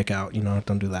with our dick out, you know,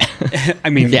 don't do that.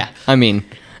 I mean, Yeah, I mean,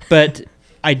 but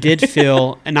I did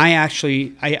feel, and I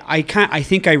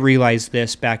think I realized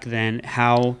this back then,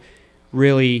 how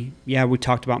really, we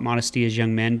talked about modesty as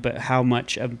young men, but how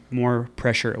much of more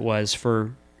pressure it was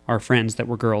for our friends that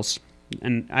were girls.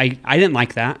 And I didn't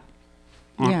like that.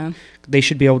 Yeah. They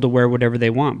should be able to wear whatever they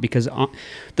want, because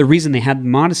the reason they had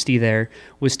modesty there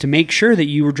was to make sure that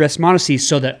you were dressed modesty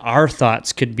so that our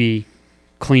thoughts could be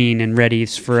clean and ready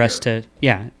for us to,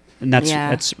 and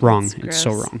that's wrong. It's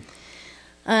so wrong.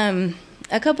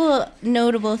 A couple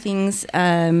notable things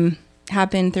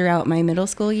happened throughout my middle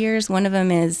school years. One of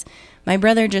them is my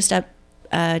brother just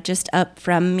up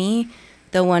from me,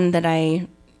 the one that I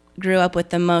grew up with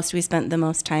the most. We spent the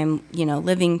most time,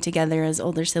 living together as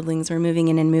older siblings. We're moving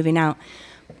in and moving out.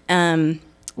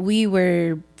 We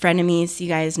were frenemies, you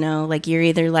guys know. Like, you're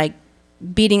either like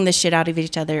beating the shit out of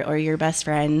each other or you're best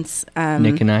friends.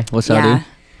 Nick and I. What's up, dude?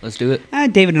 Let's do it.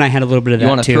 David and I had a little bit of that, too.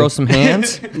 You want to throw some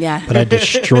hands? Yeah. But I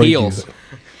destroyed you.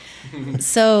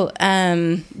 So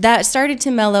that started to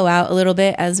mellow out a little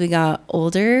bit as we got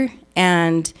older.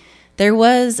 And there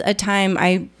was a time,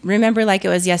 I remember like it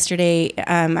was yesterday,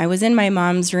 I was in my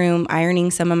mom's room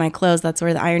ironing some of my clothes. That's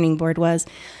where the ironing board was.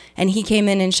 And he came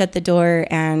in and shut the door,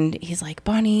 and he's like,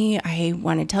 Bonnie, I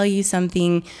want to tell you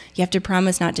something. You have to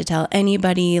promise not to tell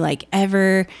anybody, like,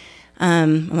 ever.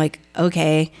 I'm like,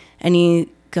 okay. And he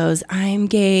goes, I'm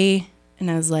gay. And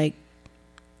I was like,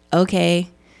 okay.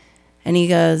 And he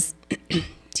goes,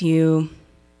 do you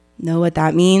know what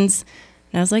that means?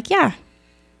 And I was like, yeah.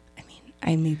 I mean,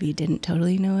 I maybe didn't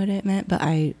totally know what it meant, but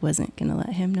I wasn't going to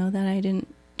let him know that I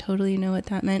didn't totally know what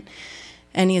that meant.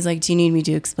 And he's like, do you need me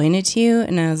to explain it to you?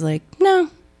 And I was like, no.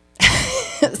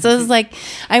 So it was like,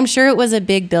 I'm sure it was a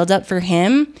big buildup for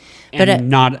him.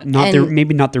 And but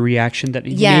maybe not the reaction that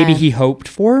maybe he hoped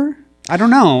for. I don't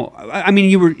know. I mean,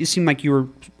 you seemed like you were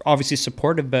obviously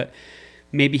supportive, but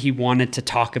maybe he wanted to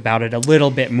talk about it a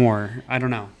little bit more. I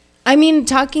don't know. I mean,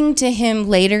 talking to him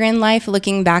later in life,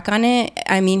 looking back on it,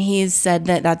 I mean, he's said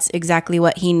that that's exactly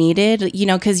what he needed,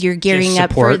 because you're gearing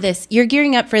up for this. You're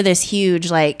gearing up for this huge,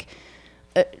 like,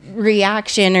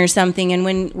 reaction or something. And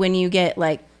when you get,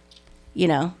 like,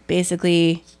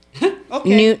 basically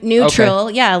okay. neutral.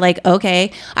 Okay. Yeah, like,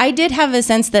 okay. I did have a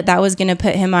sense that was going to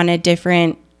put him on a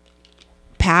different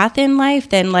path in life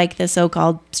than, like, the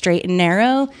so-called straight and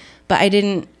narrow. But I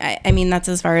didn't, I mean, that's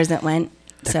as far as it went.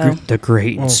 The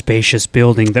great and spacious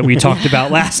building that we talked about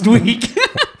last week.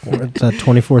 It's a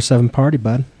 24/7 party,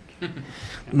 bud.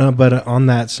 No, but on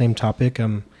that same topic,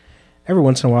 every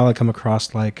once in a while I come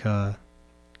across, like, a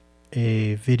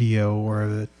video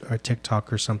or a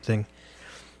TikTok or something.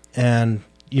 And,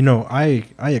 I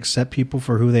accept people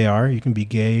for who they are. You can be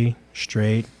gay,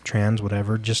 straight, trans,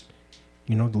 whatever. Just,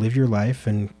 live your life.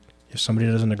 And if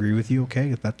somebody doesn't agree with you,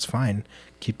 okay, that's fine.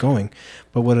 Keep going.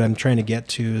 But what I'm trying to get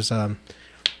to is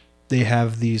they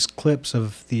have these clips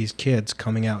of these kids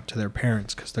coming out to their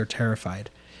parents because they're terrified.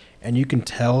 And you can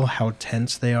tell how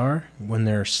tense they are when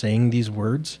they're saying these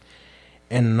words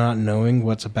and not knowing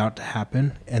what's about to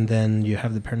happen. And then you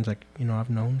have the parents like, I've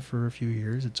known for a few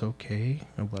years. It's okay.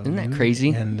 I love Isn't that you, crazy?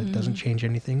 And it doesn't change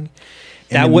anything.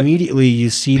 That And immediately you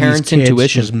see these Parents' kids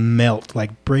intuition. just melt,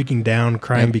 like breaking down,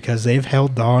 crying because they've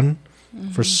held on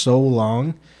for so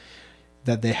long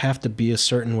that they have to be a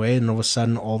certain way. And all of a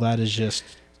sudden, all that is just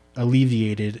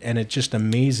alleviated. And it's just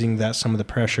amazing that some of the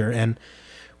pressure. And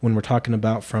when we're talking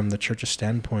about from the church's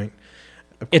standpoint,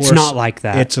 of course, not like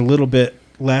that. It's a little bit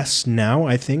less now,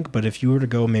 I think. But if you were to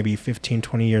go maybe 15,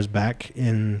 20 years back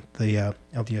in the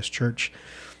LDS church,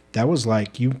 that was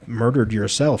like you murdered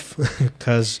yourself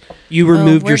because you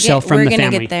removed yourself from the family. We're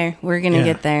going to get there. We're going to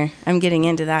get there. I'm getting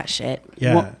into that shit.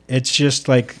 Yeah, it's just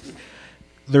like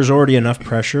there's already enough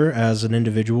pressure as an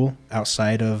individual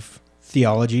outside of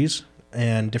theologies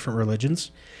and different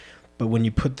religions. But when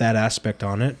you put that aspect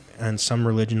on it, and some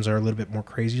religions are a little bit more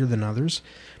crazier than others,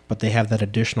 but they have that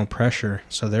additional pressure.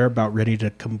 So they're about ready to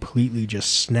completely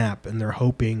just snap, and they're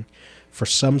hoping for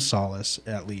some solace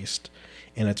at least.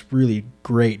 And it's really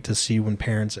great to see when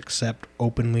parents accept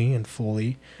openly and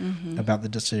fully about the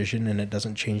decision, and it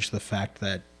doesn't change the fact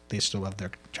that they still love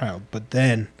their child. But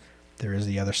then there is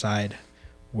the other side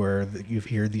where you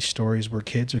hear these stories where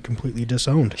kids are completely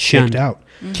disowned, Shunned. kicked out.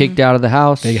 Kicked out of the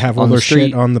house. They have all on their the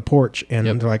street. shit on the porch, and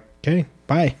they're like, okay,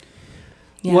 bye.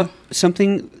 Yeah.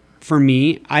 Something for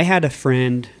me, I had a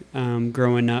friend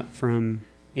growing up from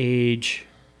age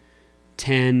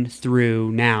 10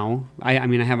 through now. I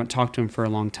mean, I haven't talked to him for a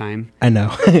long time. I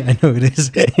know. I know it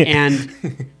is.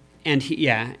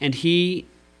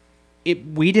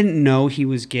 We didn't know he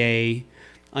was gay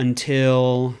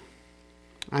until,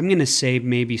 I'm going to say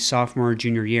maybe sophomore or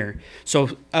junior year.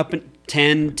 So up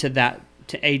 10 to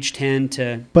to age 10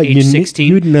 to But age 16.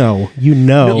 You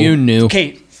knew.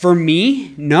 Okay, for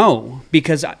me, no,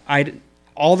 because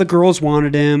all the girls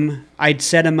wanted him. I'd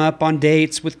set him up on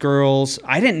dates with girls.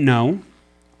 I didn't know.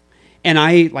 And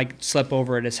I like slept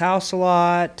over at his house a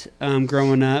lot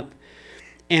growing up.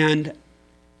 And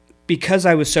because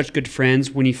I was such good friends,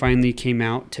 when he finally came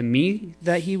out to me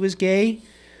that he was gay,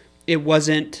 it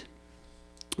wasn't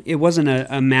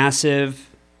a massive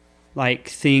like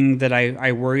thing that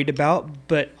I worried about.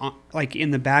 But like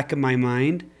in the back of my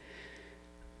mind,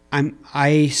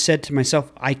 I said to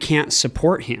myself, I can't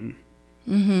support him.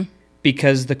 Mm-hmm.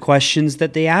 Because the questions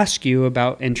that they ask you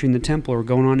about entering the temple or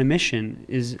going on a mission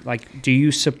is like, do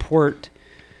you support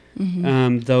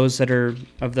those that are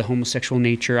of the homosexual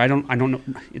nature? I don't know.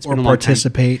 It's been a long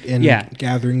participate time. in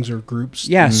gatherings or groups.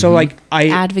 Yeah. So like I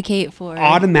advocate for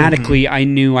automatically, I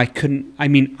knew I couldn't. I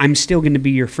mean, I'm still going to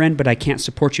be your friend, but I can't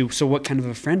support you. So what kind of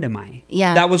a friend am I?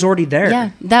 Yeah. That was already there.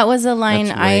 Yeah, that was a line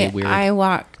That's way weird. I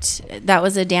walked. That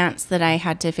was a dance that I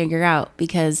had to figure out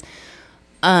because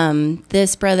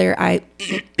this brother,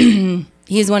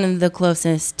 he's one of the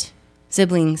closest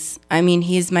siblings. I mean,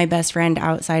 he's my best friend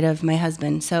outside of my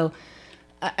husband. So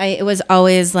it was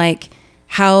always like,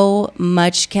 how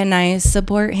much can I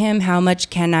support him? How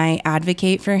much can I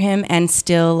advocate for him and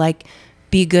still like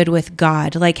be good with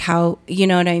God? Like how, you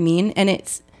know what I mean? And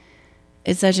it's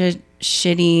such a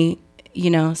shitty,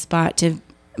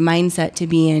 mindset to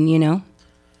be in,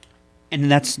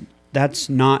 And that's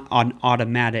not an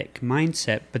automatic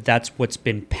mindset, but that's what's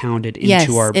been pounded Yes,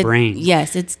 into our brain.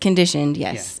 Yes, it's conditioned.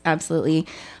 Yes, absolutely.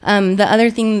 The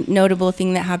other notable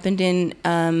thing that happened in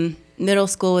middle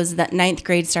school was that 9th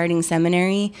grade starting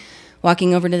seminary,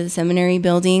 walking over to the seminary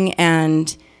building,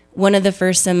 and one of the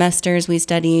first semesters we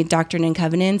studied Doctrine and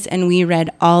Covenants, and we read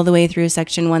all the way through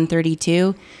section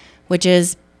 132, which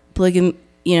is polygamy,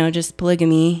 just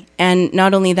polygamy. And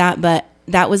not only that, but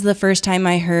that was the first time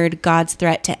I heard God's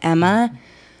threat to Emma.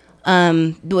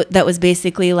 That was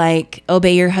basically like,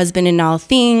 obey your husband in all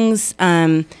things.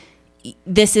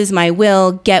 This is my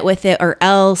will, get with it or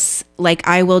else, like,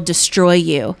 I will destroy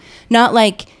you. Not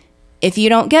like, if you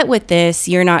don't get with this,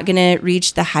 you're not going to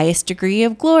reach the highest degree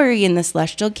of glory in the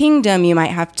celestial kingdom. You might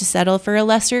have to settle for a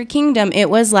lesser kingdom. It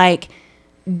was like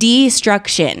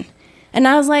destruction. And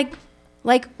I was like,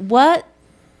 what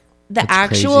the That's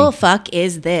actual crazy. fuck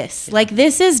is this? Like,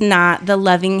 this is not the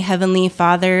loving heavenly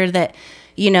Father that,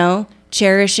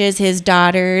 cherishes his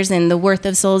daughters and the worth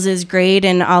of souls is great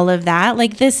and all of that.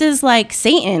 Like, this is like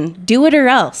Satan. Do it or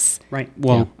else. Right.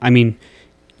 Well, I mean,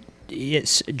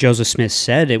 Joseph Smith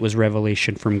said it was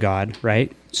revelation from God, right?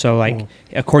 So, like,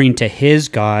 according to his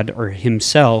God or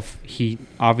himself, he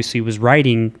obviously was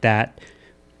writing that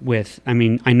with, I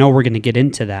mean, I know we're going to get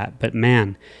into that, but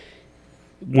man,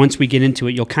 once we get into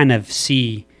it, you'll kind of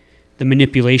see the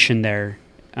manipulation there.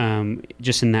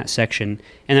 Just in that section.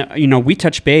 And, we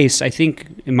touched base, I think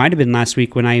it might have been last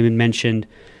week when I even mentioned,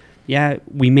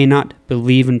 we may not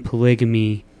believe in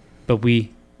polygamy, but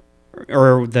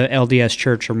or the LDS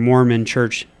church or Mormon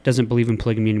church doesn't believe in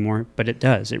polygamy anymore, but it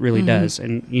does. It really does.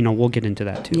 And, we'll get into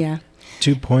that too. Yeah.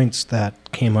 2 points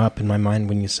that came up in my mind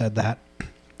when you said that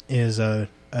is a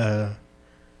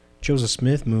Joseph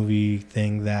Smith movie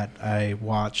thing that I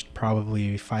watched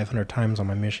probably 500 times on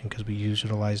my mission because we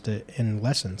utilized it in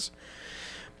lessons.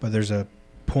 But there's a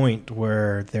point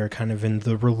where they're kind of in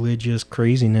the religious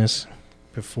craziness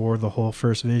before the whole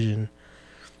first vision,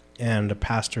 and the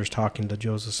pastor's talking to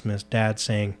Joseph Smith's dad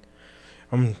saying,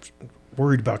 I'm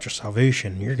worried about your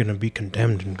salvation. You're going to be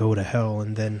condemned and go to hell.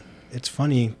 And then it's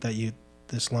funny that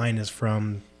this line is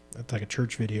from, it's like a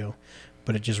church video,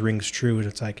 but it just rings true. And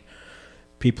it's like,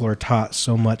 people are taught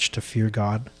so much to fear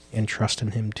God and trust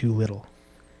in him too little.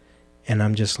 And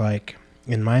I'm just like,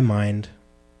 in my mind,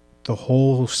 the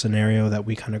whole scenario that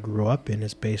we kind of grew up in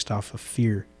is based off of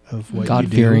fear of what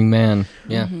God-fearing man.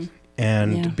 Yeah. Mm-hmm.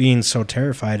 And being so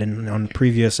terrified. And on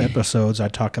previous episodes, I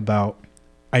talk about,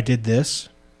 I did this,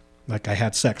 like I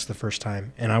had sex the first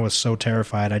time, and I was so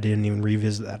terrified I didn't even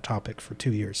revisit that topic for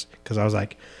 2 years because I was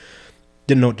like,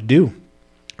 didn't know what to do.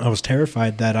 I was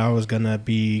terrified that I was going to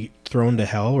be thrown to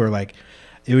hell, or like,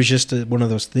 it was just one of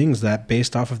those things that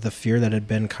based off of the fear that had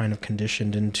been kind of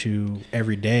conditioned into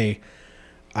every day,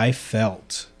 I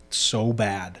felt so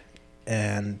bad.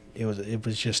 And it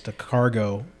was just a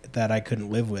cargo that I couldn't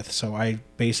live with. So I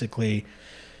basically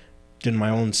did my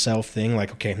own self thing.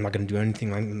 Like, okay, I'm not going to do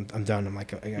anything. I'm done. I'm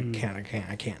like,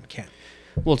 I can't.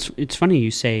 Well, it's funny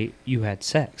you say you had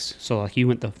sex. So like you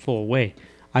went the full way.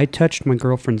 I touched my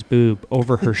girlfriend's boob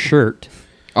over her shirt.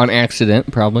 On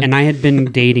accident, probably. And I had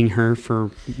been dating her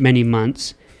for many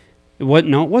months. It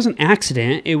wasn't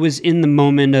accident. It was in the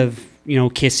moment of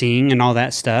kissing and all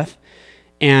that stuff.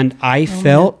 And I Oh,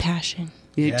 felt, passion.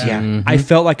 I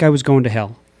felt like I was going to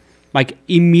hell. Like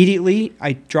immediately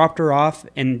I dropped her off,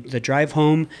 and the drive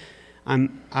home,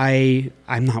 I'm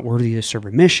not worthy to serve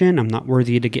a mission. I'm not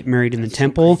worthy to get married in the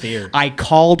temple. I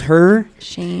called her.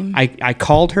 Shame. I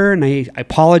called her and I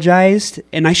apologized,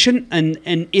 and I shouldn't, and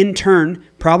in turn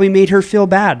probably made her feel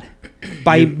bad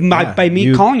by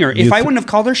me calling her. If I wouldn't have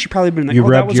called her, she probably been like, You "Oh,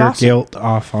 that rubbed was your awesome." guilt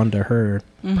off onto her,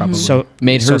 probably. So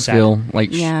Made so her sad. feel like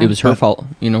Yeah. it was her fault,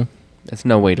 That's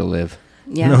no way to live.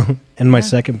 Yeah. No. And my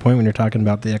second point, when you're talking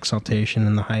about the exaltation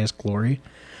and the highest glory,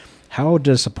 how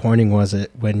disappointing was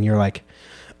it when you're like,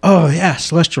 oh yeah,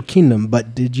 celestial kingdom,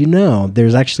 but did you know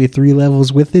there's actually 3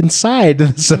 levels inside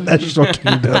the celestial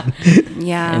kingdom?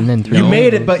 Yeah. And then You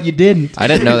made it, but you didn't. I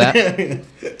didn't know that.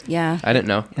 Yeah. I didn't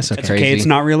know. It's okay. It's okay. It's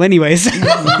not real anyways. Yeah.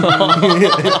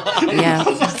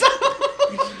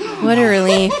 What a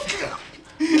relief.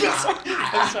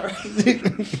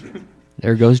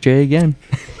 There goes Jay again.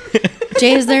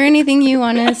 Jay, is there anything you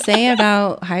want to say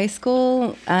about high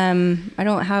school? I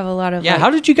don't have a lot of. Yeah, how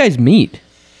did you guys meet?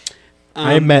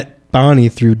 I met Bonnie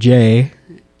through Jay.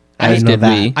 I As know did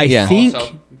that. we. I Yeah. think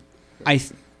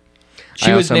Also-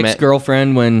 She I was also Nick's met-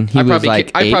 girlfriend when he was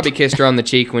like I 8. probably kissed her on the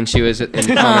cheek when she was in mom and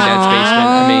dad's basement.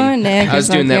 I mean, Nick, I was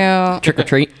you're doing so that. cute. Trick or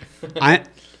treat.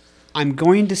 I'm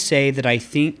going to say that I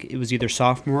think it was either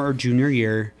sophomore or junior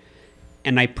year,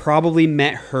 and I probably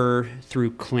met her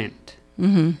through Clint.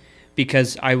 Mm-hmm.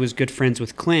 Because I was good friends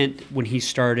with Clint when he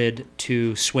started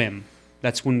to swim.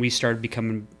 That's when we started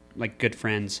becoming like good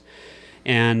friends.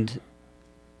 And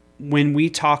when we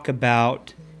talk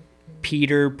about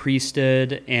Peter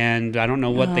priesthood and I don't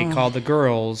know what they call the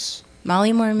girls,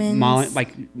 Molly Mormons. like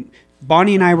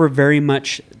Bonnie and I were very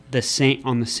much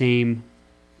on the same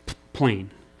plane.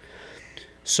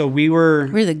 So We're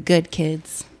the good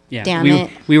kids. yeah, Damn we, it.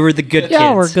 we were the good kids.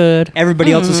 Yeah, we're good.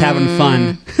 Everybody else was having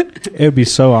fun. It would be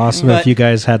so awesome But- if you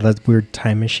guys had that weird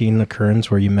time machine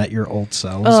occurrence where you met your old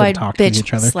selves Oh, and I'd talked to each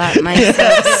bitch other. slap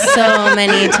myself so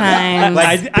many times.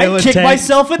 I kicked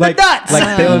myself in the nuts.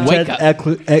 Like Bill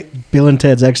and, Wake Bill and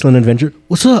Ted's Excellent Adventure.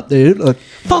 What's up, dude? Like,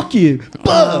 fuck you.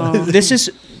 This is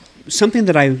something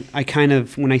that I kind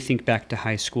of, when I think back to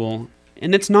high school,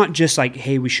 and it's not just like,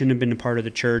 hey, we shouldn't have been a part of the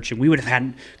church and we would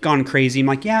have gone crazy. I'm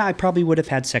like, yeah, I probably would have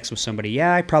had sex with somebody.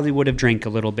 Yeah, I probably would have drank a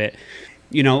little bit.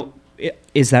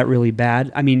 Is that really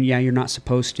bad? I mean, yeah, you're not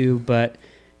supposed to, but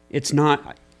it's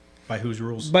not. By whose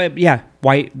rules? But yeah,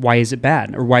 why is it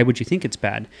bad? Or why would you think it's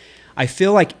bad? I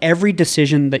feel like every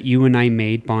decision that you and I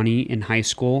made, Bonnie, in high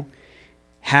school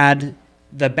had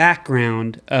the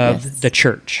background of Yes. the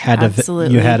church.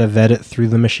 Absolutely. You had to vet it through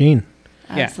the machine.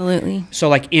 Yeah. Absolutely. So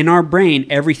like in our brain,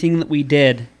 everything that we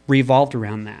did revolved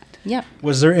around that. Yep.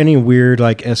 Was there any weird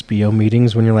like SBO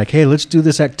meetings when you're like, hey, let's do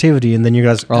this activity, and then you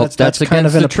guys, Well, that's kind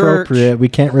of against the inappropriate. We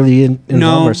can't really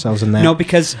involve ourselves in that. No,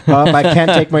 because I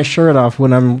can't take my shirt off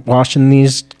when I'm washing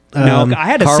these. no, I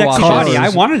had a car sexy washes. body. I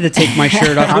wanted to take my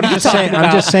shirt off. What are you talking about?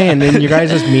 I'm just saying, in you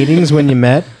guys' meetings when you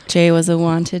met, Jay was a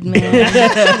wanted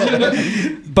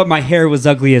man. But my hair was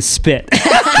ugly as spit.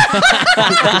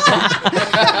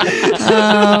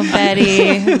 Oh,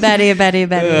 Betty.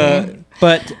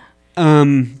 But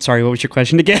sorry, what was your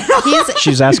question again?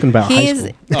 she's asking about high He's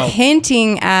school.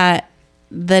 hinting at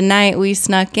the night we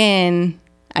snuck in,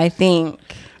 I think.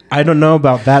 I don't know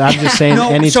about that. I'm just saying,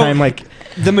 No, anytime so- like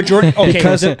The majority. Okay,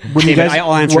 because David, when you guys,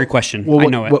 I'll answer your question. Well, I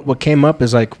know it. What came up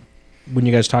is like when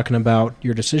you guys talking about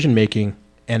your decision making,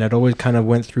 and it always kind of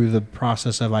went through the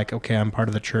process of like, okay, I'm part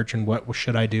of the church, and what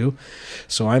should I do?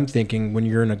 So I'm thinking when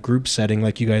you're in a group setting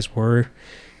like you guys were,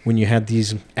 when you had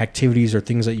these activities or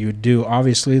things that you would do,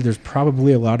 obviously there's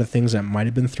probably a lot of things that might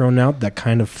have been thrown out that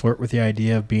kind of flirt with the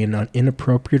idea of being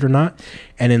inappropriate or not,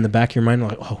 and in the back of your mind,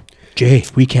 like, oh, Jay,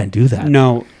 we can't do that.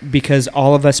 No, because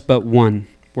all of us but one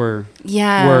were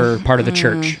part of the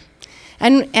church.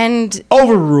 And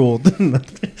Overruled.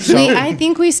 I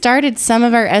think we started some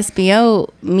of our SBO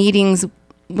meetings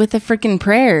with a freaking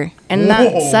prayer, and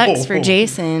that sucks for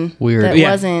Jason. Weird. That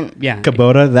Yeah. wasn't. Yeah,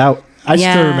 Kubota, that I still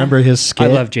Yeah. remember his I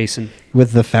skit love Jason.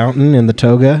 with the fountain and the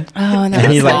toga. Oh, that And was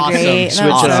he, so like, great. switch That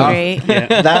was it so off. great.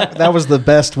 Yeah. that was the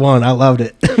best one. I loved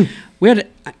it. We had.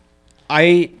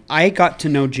 I got to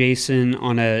know Jason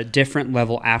on a different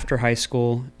level after high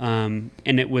school, and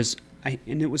it was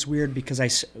weird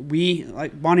because we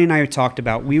like Bonnie and I talked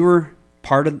about we were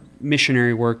part of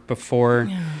missionary work before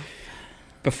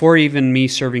even me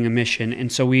serving a mission,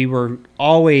 and so we were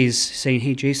always saying,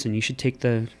 "Hey, Jason, you should take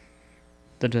the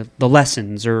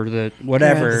lessons or the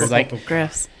whatever." Gross. Like,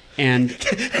 Gross. and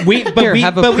we Here,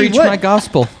 have a preach my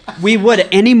gospel. we would, at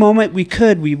any moment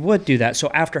we would do that. So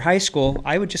after high school,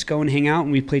 I would just go and hang out,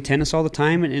 and we'd play tennis all the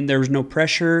time, and there was no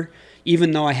pressure,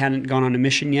 even though I hadn't gone on a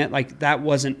mission yet. Like, that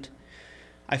wasn't,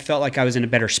 I felt like I was in a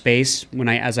better space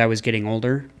as I was getting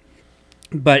older.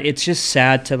 But it's just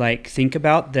sad to, like, think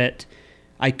about that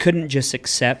I couldn't just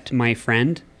accept my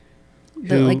friend.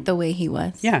 The way he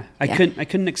was. Yeah, I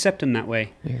couldn't accept him that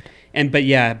way. Weird. But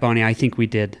yeah, Bonnie, I think we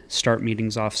did start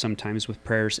meetings off sometimes with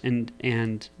prayers,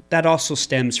 and that also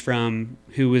stems from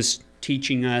who was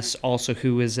teaching us, also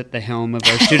who is at the helm of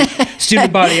our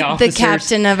student body officers. The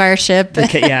captain of our ship.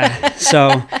 Yeah. So,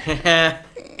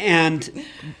 and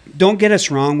don't get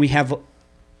us wrong,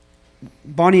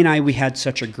 Bonnie and I, we had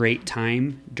such a great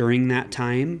time during that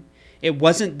time. It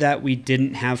wasn't that we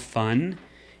didn't have fun,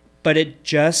 but it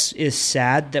just is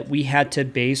sad that we had to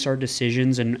base our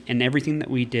decisions and everything that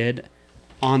we did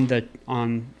on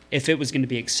if it was going to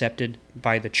be accepted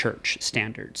by the church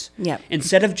standards. Yeah.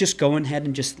 Instead of just going ahead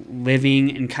and just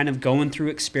living and kind of going through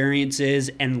experiences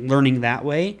and learning that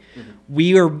way,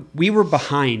 we were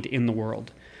behind in the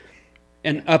world.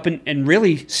 And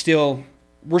really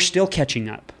we're still catching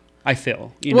up, I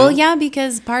feel. Well, yeah,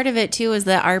 because part of it too is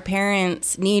that our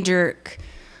parents knee-jerk,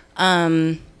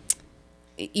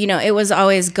 it was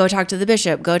always go talk to the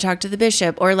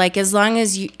bishop, or like as long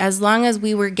as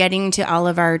we were getting to all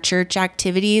of our church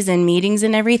activities and meetings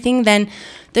and everything, then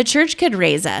the church could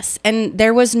raise us. And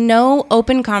there was no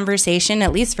open conversation,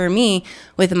 at least for me,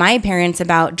 with my parents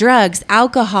about drugs,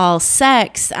 alcohol,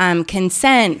 sex,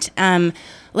 consent,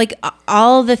 like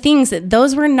all the things.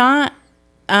 Those were not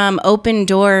open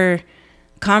door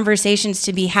conversations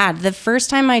to be had. The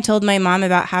first time I told my mom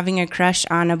about having a crush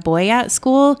on a boy at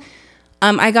school,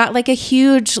 I got like a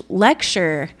huge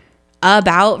lecture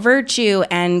about virtue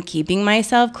and keeping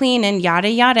myself clean and yada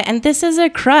yada. And this is a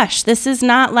crush. This is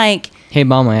not like, hey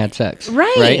mom, I had sex.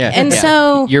 Right. Yeah. And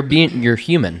so you're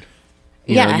human.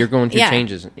 You know, you're going through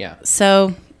changes. Yeah.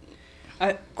 So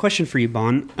question for you,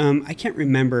 Bon. I can't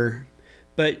remember,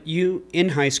 but you in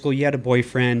high school, you had a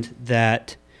boyfriend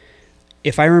that,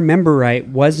 if I remember right,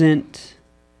 wasn't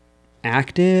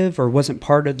active or wasn't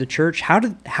part of the church. How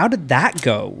did that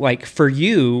go, like, for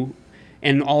you,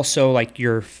 and also like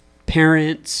your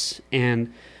parents?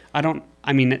 And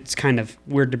it's kind of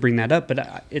weird to bring that up,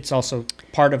 but it's also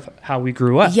part of how we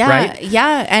grew up, right?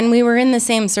 Yeah, and we were in the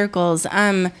same circles.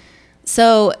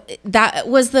 So that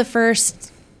was the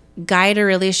first guy to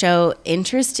really show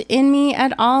interest in me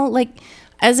at all. Like,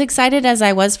 as excited as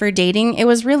I was for dating, it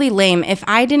was really lame. If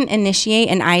I didn't initiate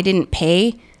and I didn't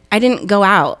pay, I didn't go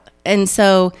out. And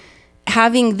so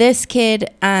having this kid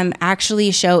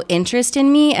actually show interest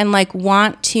in me and like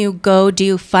want to go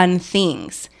do fun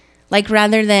things, like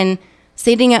rather than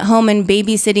sitting at home and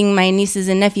babysitting my nieces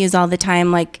and nephews all the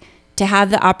time, like to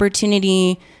have the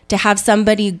opportunity to have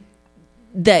somebody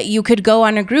that you could go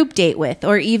on a group date with,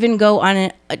 or even go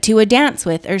on to a dance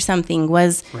with or something,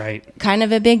 was kind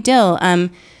of a big deal.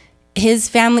 His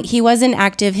family, he wasn't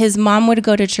active. His mom would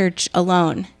go to church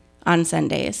alone on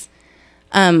Sundays.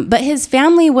 But his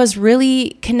family was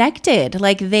really connected.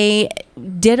 Like, they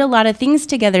did a lot of things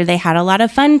together. They had a lot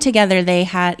of fun together. They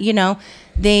had,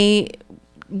 they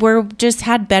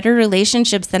had better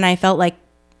relationships than I felt like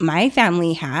my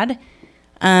family had.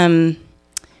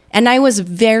 And I was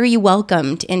very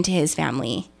welcomed into his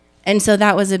family. And so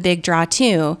that was a big draw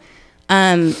too.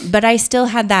 But I still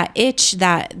had that itch,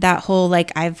 that whole,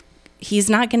 like, he's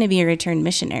not going to be a returned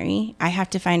missionary. I have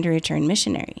to find a returned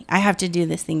missionary. I have to do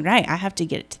this thing right. I have to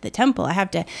get it to the temple.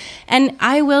 And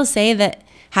I will say that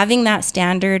having that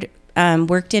standard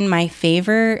worked in my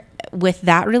favor with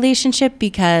that relationship,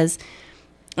 because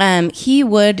he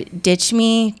would ditch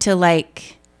me to,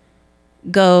 like,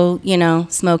 go,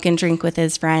 smoke and drink with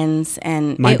his friends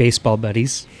and baseball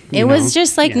buddies. It was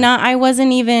just like, I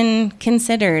wasn't even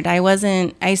considered.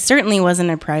 I certainly wasn't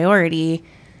a priority.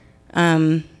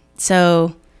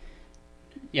 So,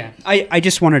 yeah, I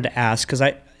just wanted to ask, because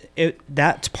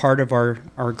that's part of our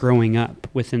growing up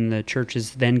within the church,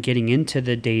 is then getting into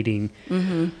the dating.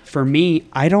 Mm-hmm. For me,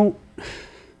 I don't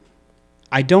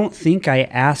think I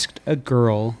asked a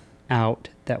girl out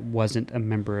that wasn't a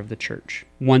member of the church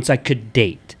once I could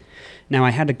date. Now,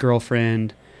 I had a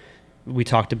girlfriend we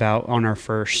talked about on our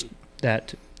first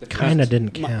that kind of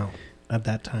didn't count at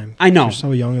that time. I know. You're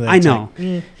so young that I know.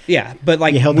 Yeah, but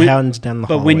like, you held hands down the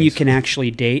hallways. But when you can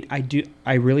actually date,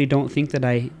 I really don't think that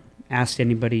I asked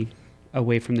anybody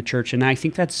away from the church, and I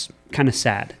think that's kind of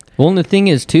sad. Well, and the thing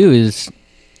is too is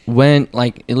when,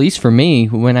 like, at least for me,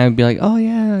 when I would be like, oh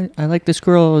yeah, I like this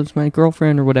girl, it's my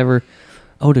girlfriend or whatever.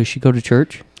 Oh, does she go to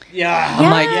church? Yeah. I'm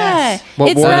like, yes. What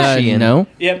It's ward that- is she in? No.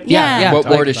 Yep. Yeah. What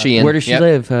ward is she in? Where does she Yep.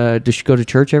 live? Does she go to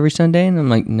church every Sunday? And I'm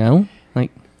like, no.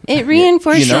 Like, It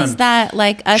reinforces You know. that,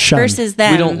 like, us Shun. versus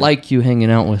them. we don't like you hanging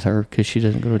out with her because she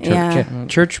doesn't go to church. Yeah.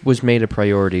 Church was made a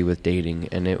priority with dating,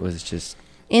 and it was just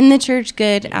In the church,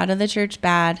 good. Out of the church,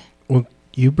 bad. Well,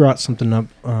 you brought something up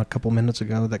a couple minutes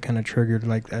ago that kind of triggered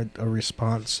like a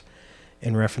response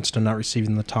in reference to not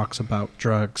receiving the talks about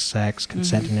drugs, sex,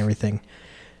 consent, and everything.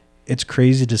 It's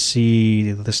crazy to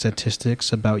see the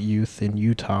statistics about youth in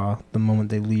Utah the moment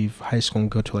they leave high school and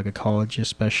go to like a college,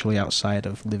 especially outside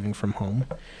of living from home,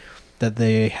 that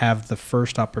they have the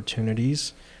first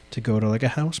opportunities to go to like a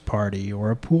house party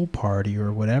or a pool party or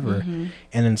whatever.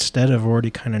 And instead of already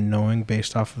kind of knowing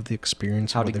based off of the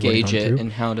experience How of to what they've already gauge gone it through,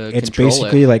 and how to it's control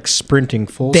basically it. like sprinting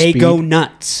full They speed. go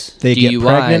nuts. They get DUIs,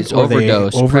 pregnant or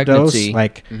overdose, they overdose. pregnancy.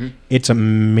 Like it's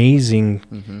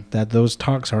amazing that those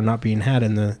talks are not being had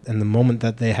in the moment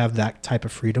that they have that type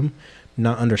of freedom,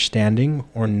 not understanding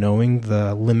or knowing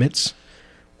the limits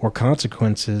or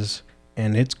consequences,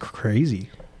 and it's crazy.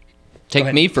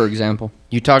 Take me, for example.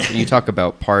 You talk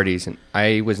about parties, and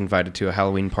I was invited to a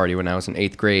Halloween party when I was in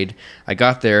 8th grade. I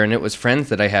got there, and it was friends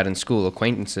that I had in school,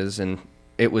 acquaintances, and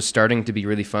it was starting to be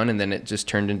really fun, and then it just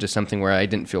turned into something where I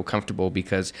didn't feel comfortable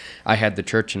because I had the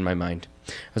church in my mind.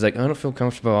 I was like, I don't feel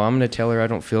comfortable. I'm going to tell her I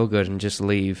don't feel good and just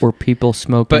leave. Were people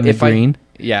smoking the green?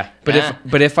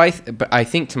 But I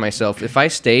think to myself, if I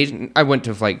stayed, I wouldn't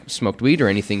have like smoked weed or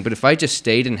anything, but if I just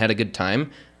stayed and had a good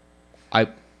time,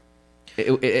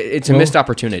 it's a missed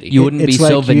opportunity. You wouldn't be It's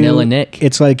so like vanilla you- Nick.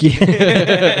 It's like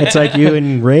it's like you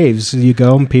in raves. You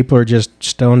go and people are just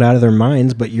stoned out of their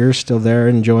minds, but you're still there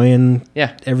enjoying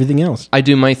Yeah. everything else. I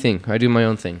do my thing. I do my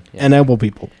own thing. Yeah. And elbow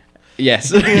people.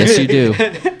 Yes. Yes, you do.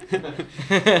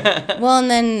 Well, and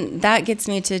then that gets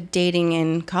me to dating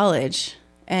in college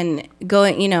and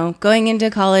going into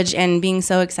college and being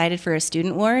so excited for a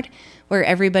student ward where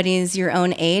everybody's your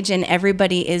own age and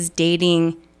everybody is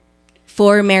dating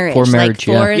for marriage. For marriage,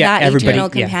 like for yeah. that eternal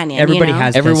companion. Everybody you know?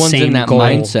 has Everyone's the same in that goal.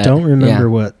 mindset. Don't remember Yeah.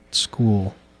 what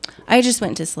school. I just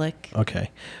went to Slick. Okay.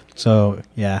 So,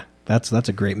 yeah, that's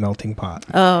a great melting pot.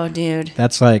 Oh, dude.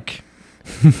 That's like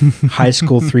high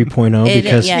school 3.0 It-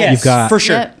 because yes. you've got For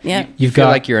sure. Yep. you've feel got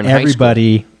like you're in high school.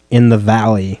 everybody in the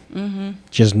valley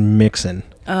just mixing.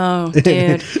 Oh,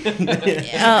 dude.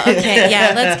 Oh, okay.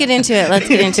 Yeah, let's get into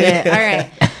it. All right.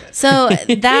 So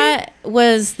that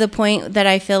was the point that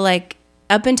I feel like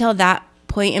up until that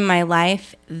point in my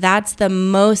life, that's the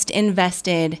most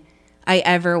invested I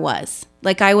ever was.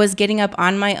 Like I was getting up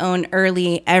on my own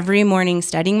early every morning,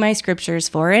 studying my scriptures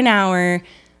for an hour.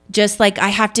 Just like I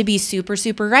have to be super,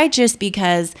 super righteous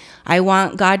because I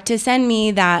want God to send me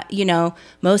that,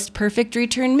 most perfect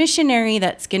return missionary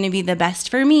that's going to be the best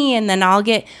for me. And then I'll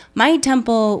get my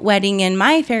temple wedding and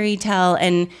my fairy tale.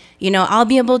 And, I'll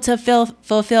be able to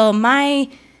fulfill my,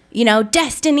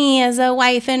 destiny as a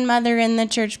wife and mother in the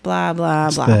church, blah, blah,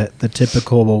 It's blah. the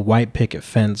typical white picket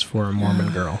fence for a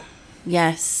Mormon girl.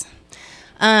 Yes.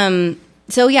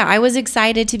 So yeah, I was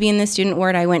excited to be in the student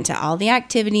ward. I went to all the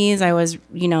activities. I was,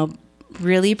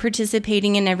 really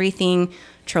participating in everything,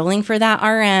 trolling for that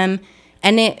RM,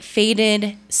 and it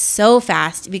faded so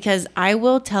fast because I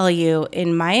will tell you,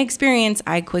 in my experience,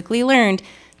 I quickly learned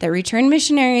that return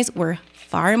missionaries were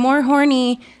far more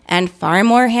horny and far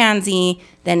more handsy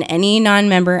than any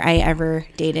non-member I ever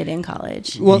dated in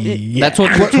college. Well, That's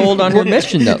what we're told on your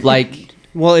mission, though. Like,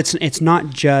 well, it's not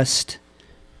just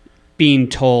being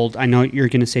told. I know you're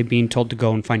going to say being told to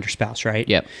go and find your spouse, right?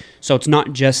 Yep. So it's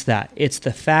not just that. It's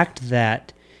the fact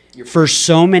that for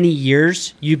so many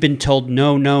years you've been told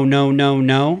no, no, no, no,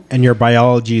 no. And your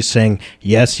biology is saying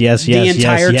yes, yes, yes, The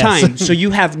entire yes, yes. time. So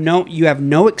you have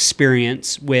no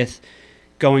experience with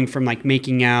going from like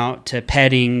making out to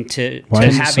petting to Why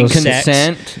is it having so sex.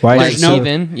 consent, Why like is it so-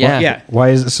 even, yeah. Yeah. Why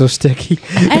is it so sticky?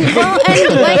 And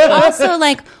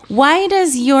why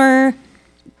does your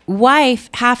wife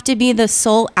have to be the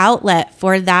sole outlet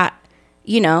for that,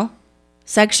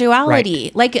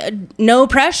 sexuality? Right. Like no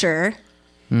pressure.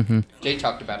 Jay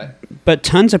talked about it. But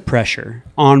tons of pressure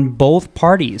on both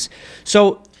parties.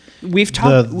 So we've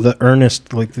talked. the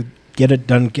earnest, like the get it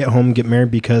done, get home, get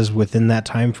married, because within that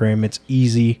time frame, it's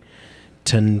easy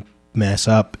to mess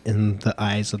up in the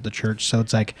eyes of the church. So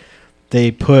it's like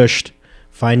they pushed,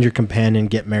 find your companion,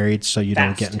 get married, so you don't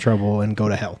Fast. get in trouble and go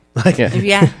to hell. Like, Yeah.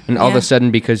 Yeah. And all of Yeah. a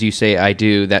sudden, because you say I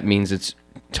do, that means it's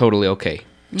totally okay.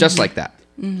 Just like that.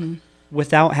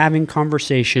 without having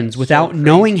conversations, without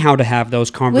knowing how to have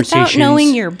those conversations, Without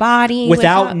knowing your body.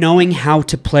 without knowing how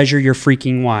to pleasure your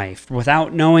freaking wife,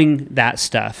 without knowing that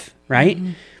stuff, right?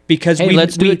 Because Hey,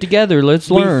 let's do it together. Let's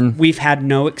learn. We've had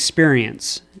no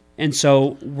experience And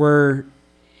so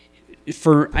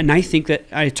and I think that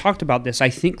I talked about this. I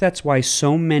think that's why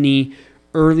so many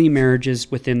early marriages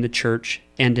within the church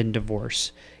end in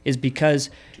divorce, is because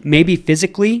maybe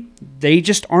physically they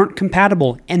just aren't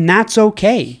compatible, and that's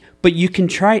okay. But you can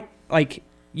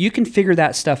you can figure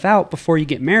that stuff out before you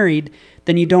get married.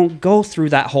 Then you don't go through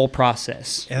that whole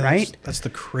process, right? That's the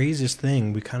craziest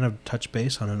thing. We kind of touch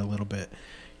base on it a little bit.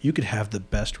 You could have the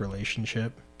best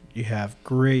relationship. You have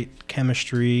great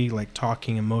chemistry, like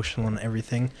talking, emotional, and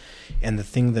everything. And the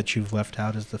thing that you've left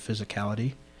out is the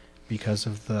physicality, because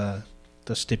of the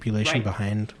stipulation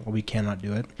behind, well, we cannot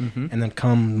do it. Mm-hmm. And then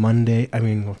come Monday,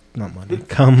 not Monday,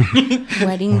 come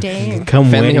Wedding day. Come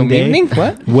Family wedding home day. evening?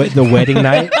 What? The wedding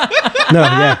night. No,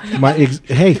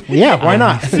 yeah. Why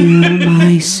not?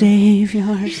 My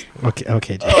saviors.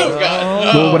 Okay.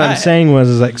 Well, what I'm saying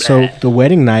was like, so the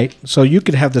wedding night, so you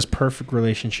could have this perfect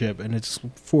relationship, and it's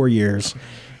 4 years,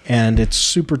 and it's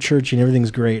super churchy and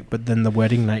everything's great, but then the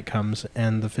wedding night comes,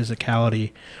 and the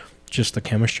physicality, just the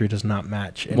chemistry does not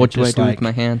match. And What do I do with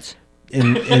my hands?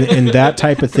 In that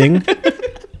type of thing,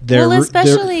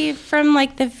 especially from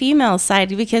like the female side,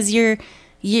 because you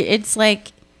it's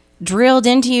like drilled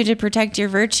into you to protect your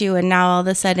virtue, and now all of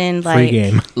a sudden, like, free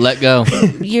game. Let go.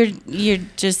 you're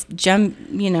just jump,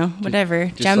 whatever,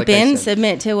 Just jump like I in, said.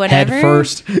 submit to whatever. Head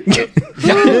first. But that's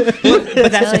the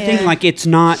Hell thing. yeah. Like, it's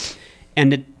not,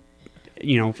 and it,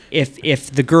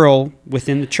 if the girl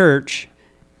within the church,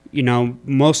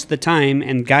 most of the time,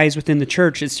 and guys within the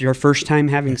church, it's your first time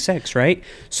having sex, right?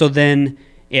 So then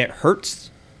it hurts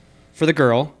for the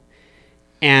girl,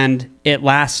 and it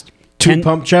lasts 2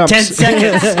 pump jumps. 10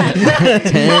 seconds.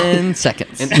 10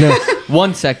 seconds. No.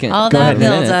 1 second. All Go that ahead.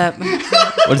 builds up.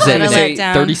 What is Gotta that? let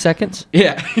down. 30 seconds?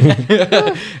 Yeah.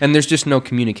 And there's just no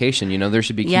communication. There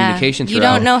should be communication You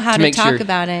throughout. don't know how to make talk sure-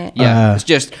 about it. Yeah. It's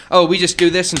just, we just do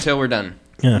this until we're done.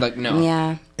 Yeah. Like, no.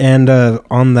 Yeah. And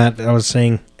on that, I was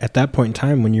saying, at that point in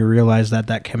time, when you realize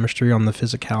that chemistry on the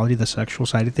physicality, the sexual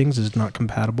side of things, is not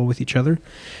compatible with each other,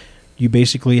 you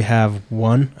basically have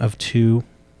one of two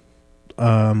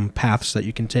paths that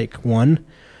you can take. One,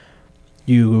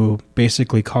 you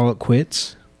basically call it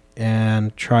quits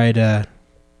and try to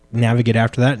navigate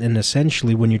after that. And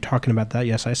essentially, when you're talking about that,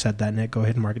 yes, I said that, Nick. Go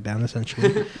ahead and mark it down,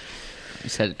 essentially. You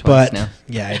said it twice But, now.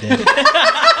 yeah, I did.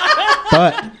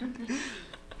 But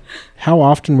how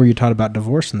often were you taught about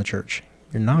divorce in the church?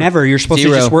 You're not. Never. You're supposed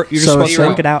Zero. to just work. You're just supposed to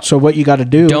work it out. So what you got to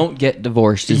do? Don't get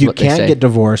divorced is you what they can't say. get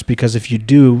divorced, because if you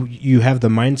do, you have the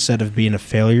mindset of being a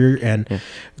failure, and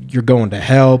you're going to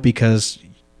hell because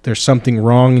there's something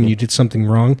wrong and you did something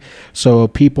wrong. So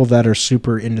people that are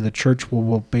super into the church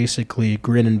will basically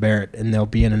grin and bear it, and they'll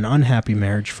be in an unhappy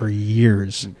marriage for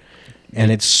years. And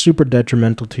it's super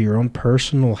detrimental to your own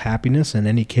personal happiness and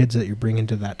any kids that you bring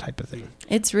into that type of thing.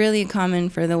 It's really common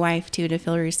for the wife, too, to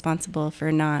feel responsible for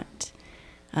not,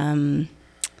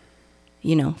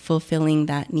 fulfilling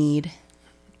that need.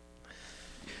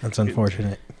 That's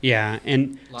unfortunate. Yeah,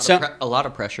 and A lot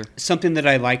of pressure. something that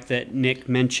I like that Nick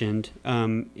mentioned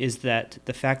is that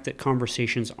the fact that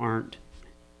conversations aren't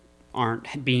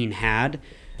being had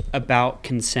about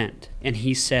consent. And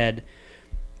he said,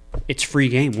 it's free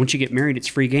game. Once you get married, it's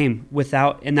free game.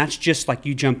 And that's just like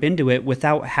you jump into it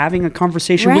without having a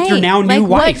conversation with your now new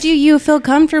wife. What do you feel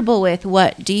comfortable with?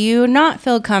 What do you not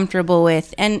feel comfortable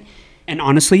with? And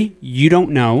honestly, you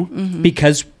don't know,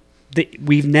 because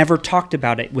we've never talked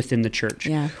about it within the church.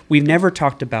 Yeah. We've never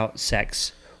talked about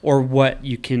sex or what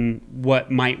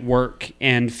might work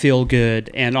and feel good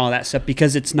and all that stuff,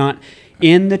 because it's not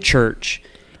in the church.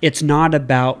 It's not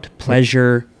about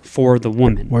pleasure for the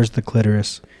woman. Where's the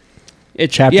clitoris?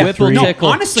 It's Chapter 3. No,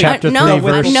 honestly, Chapter no, 3,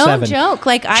 verse no 7. joke.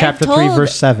 Like Chapter 3,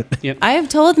 verse 7. Yep. I have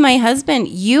told my husband,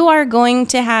 you are going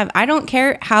to have, I don't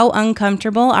care how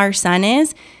uncomfortable our son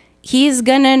is, he's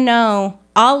going to know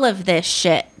all of this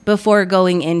shit before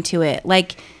going into it.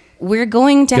 Like, we're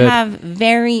going to have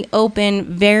very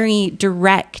open, very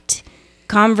direct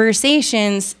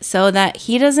conversations so that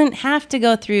he doesn't have to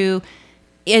go through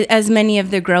as many of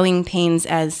the growing pains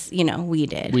as, we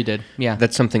did. We did, yeah.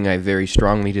 That's something I very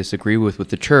strongly disagree with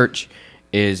the church.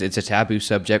 Is it's a taboo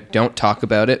subject. Don't talk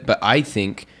about it. But I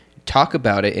think talk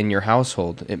about it in your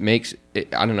household. It makes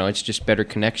it, I don't know. It's just better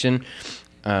connection.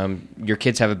 Your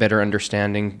kids have a better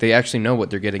understanding. They actually know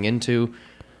what they're getting into.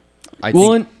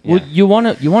 You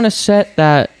want to set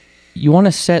that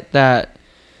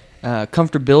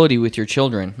comfortability with your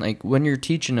children. Like, when you're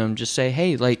teaching them, just say,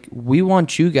 hey, like, we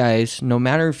want you guys, no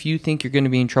matter if you think you're going to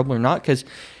be in trouble or not, because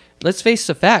let's face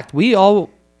the fact, we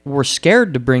all were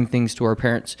scared to bring things to our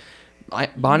parents.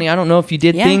 Bonnie, I don't know if you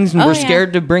did things and were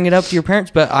scared to bring it up to your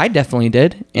parents, but I definitely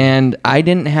did. And I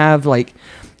didn't have, like,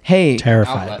 hey,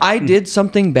 Terrified. I did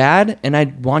something bad and I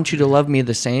want you to love me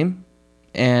the same.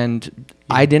 And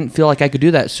I didn't feel like I could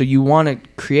do that. So you want to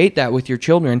create that with your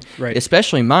children, Right.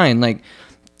 especially mine. Like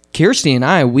Kirsty and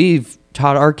I, we've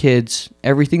taught our kids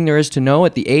everything there is to know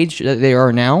at the age that they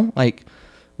are now. Like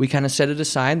we kind of set it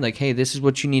aside, like, hey, this is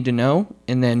what you need to know.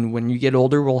 And then when you get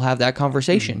older, we'll have that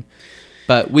conversation. Mm-hmm.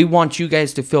 But we want you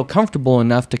guys to feel comfortable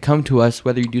enough to come to us,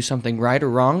 whether you do something right or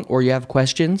wrong, or you have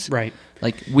questions. Right.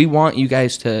 Like we want you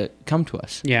guys to come to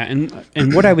us. Yeah,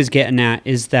 and what I was getting at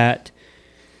is that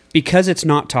because it's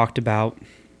not talked about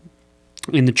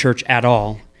in the church at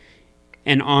all,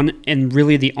 and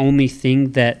really the only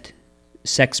thing that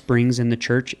sex brings in the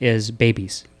church is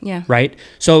babies. Yeah. Right?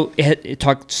 So it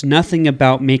talks nothing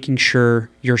about making sure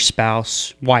your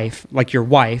spouse, wife, like your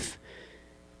wife,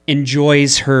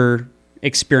 enjoys her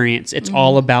experience. It's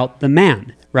all about the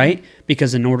man, right?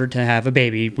 Because in order to have a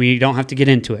baby, we don't have to get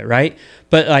into it, right?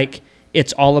 But like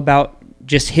it's all about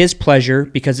just his pleasure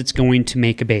because it's going to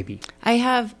make a baby. I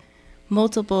have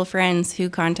multiple friends who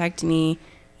contact me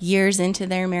years into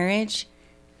their marriage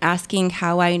asking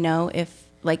how I know if,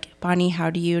 like, Bonnie, how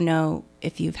do you know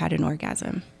if you've had an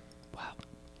orgasm? Wow.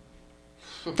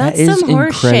 That's That is some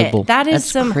horse incredible. shit. That is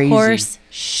That's some crazy. horse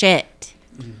shit.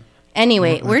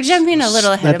 Anyway, we're jumping a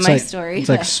little ahead of my story. It's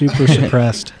like super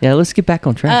suppressed. Yeah, let's get back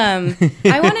on track.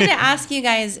 I wanted to ask you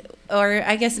guys, or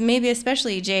I guess maybe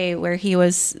especially Jay, where he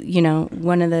was, you know,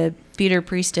 one of the Peter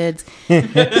priesthoods. Did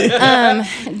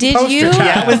you?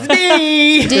 That was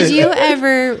me. Did you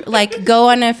ever like go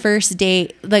on a first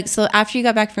date? Like, so after you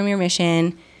got back from your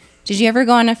mission, did you ever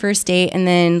go on a first date and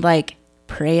then like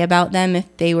pray about them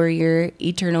if they were your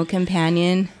eternal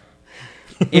companion?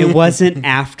 It wasn't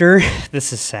after.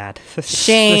 This is sad.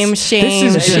 Shame.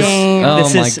 Oh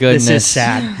my goodness. This is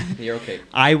sad. You're okay.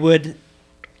 I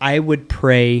would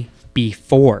pray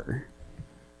before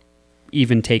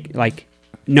even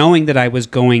knowing that I was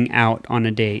going out on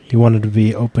a date. You wanted to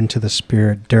be open to the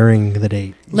Spirit during the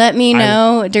date. Let me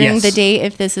know during yes. the date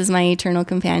if this is my eternal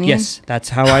companion. Yes, that's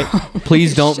how I.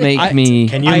 Please don't make me.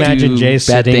 Can you do imagine Jay bad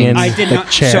sitting things. in I did the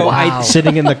not- chair, so I-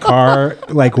 sitting in the car,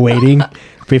 like waiting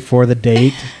before the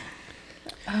date,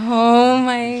 Oh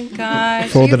my gosh.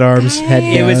 folded you arms, guys. head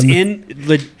It was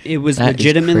down. It was That is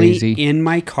legitimately crazy. in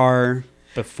my car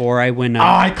before I went Oh, up.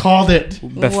 I called it.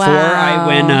 Before I Wow.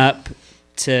 went up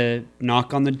to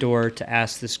knock on the door to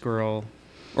ask this girl,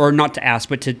 or not to ask,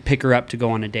 but to pick her up to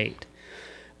go on a date,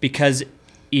 because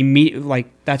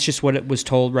that's just what it was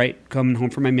told. Right, coming home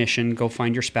from my mission, go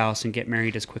find your spouse and get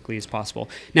married as quickly as possible.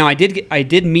 Now I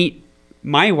did meet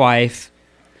my wife.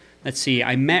 Let's see,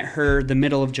 I met her the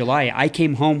middle of July. I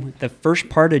came home the first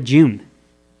part of June,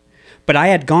 but I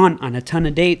had gone on a ton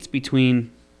of dates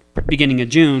between beginning of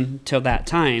June till that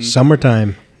time.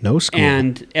 Summertime, no school.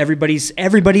 And everybody's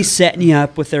setting you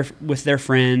up with their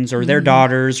friends or their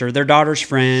daughters or their daughter's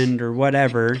friend or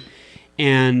whatever.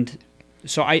 And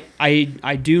so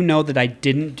I do know that I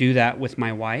didn't do that with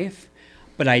my wife,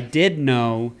 but I did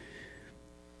know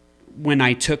when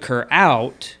I took her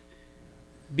out,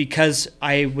 because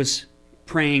I was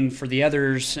praying for the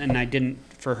others and I didn't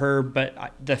for her,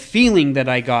 but the feeling that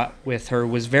I got with her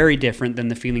was very different than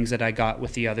the feelings that I got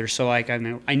with the others. So like I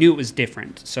knew it was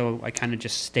different. So I kind of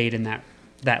just stayed in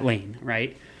that lane,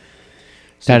 right?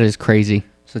 That is crazy.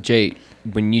 So Jay,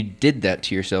 when you did that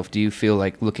to yourself, do you feel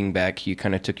like looking back, you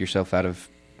kind of took yourself out of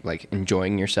like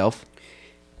enjoying yourself?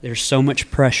 There's so much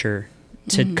pressure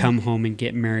to come home and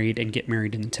get married in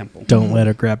the temple. Don't let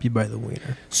her grab you by the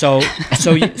wiener. So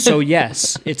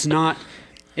yes, it's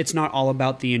not all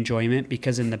about the enjoyment,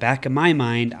 because in the back of my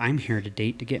mind, I'm here to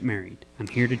date to get married. I'm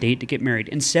here to date to get married.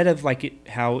 Instead of like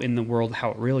how in the world,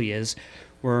 how it really is,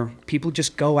 where people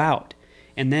just go out.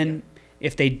 And then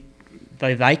if they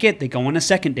like it, they go on a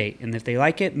second date. And if they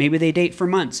like it, maybe they date for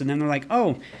months. And then they're like,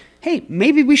 oh, hey,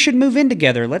 maybe we should move in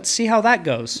together. Let's see how that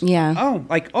goes. Yeah.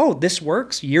 Oh, this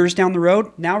works. Years down the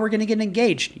road, now we're going to get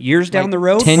engaged. Years down the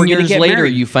road, 10 we're going to years get later,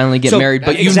 married. you finally get So, married,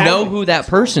 but exactly. you know who that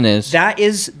person is. That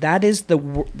is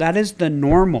the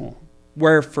normal.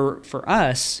 Where for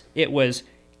us, it was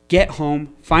get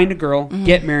home, find a girl,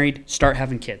 get married, start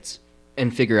having kids.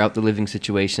 And figure out the living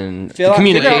situation, Figure the out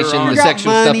communication, the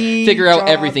sexual money, stuff. Figure out job.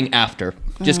 everything after.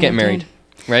 Just get married,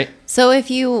 right? So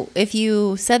if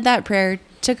you said that prayer,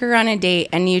 took her on a date,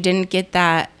 and you didn't get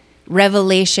that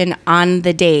revelation on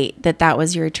the date that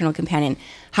was your eternal companion,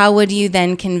 how would you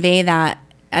then convey that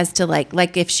as to like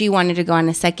if she wanted to go on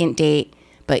a second date,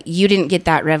 but you didn't get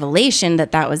that revelation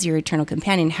that was your eternal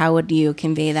companion, how would you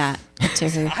convey that to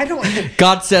her? I don't.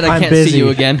 God said, "I I'm can't busy. see you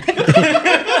again."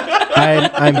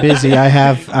 I'm busy. I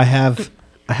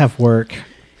have work.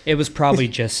 It was probably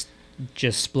just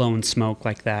just blowing smoke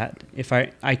like that. If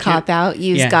I Cop can't out,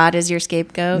 use yeah. God as your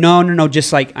scapegoat. No,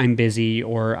 just like I'm busy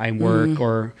or I work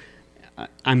or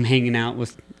I'm hanging out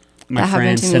with my That happened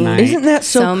friends to me. tonight. Isn't that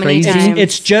So many crazy? times.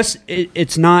 It's just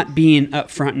it's not being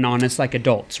upfront and honest like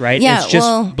adults, right? Yeah, it's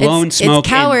just blowing it's smoke.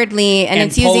 cowardly, and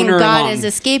it's using pulling her God along. as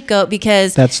a scapegoat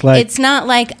because That's like- it's not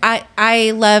like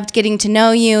I loved getting to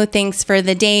know you. Thanks for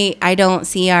the date. I don't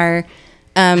see our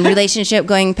relationship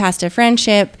going past a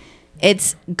friendship.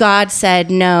 It's God said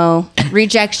no.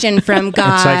 Rejection from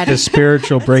God. It's like the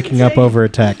spiritual breaking up over a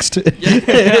text.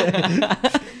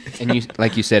 And you,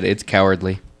 like you said, it's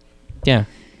cowardly. Yeah.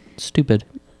 Stupid.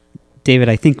 David,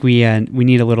 I think we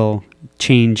need a little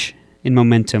change in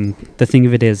momentum. The thing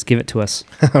of it is, give it to us.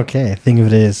 Okay, thing of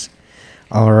it is.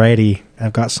 Alrighty,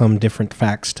 I've got some different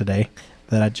facts today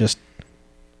that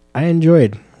I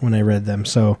enjoyed when I read them.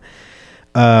 So,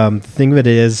 the thing of it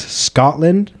is,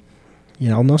 Scotland,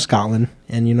 you all know Scotland,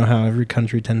 and you know how every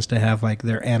country tends to have like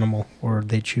their animal, or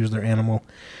they choose their animal.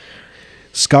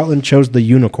 Scotland chose the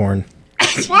unicorn.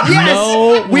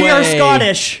 No We are way.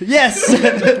 Scottish. Yes.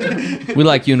 We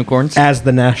like unicorns. As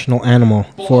the national animal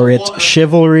for its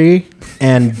chivalry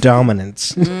and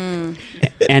dominance. And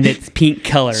it's pink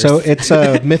colors. So it's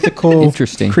a mythical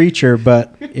Interesting. creature,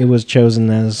 but it was chosen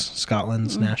as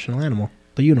Scotland's national animal,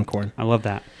 the unicorn. I love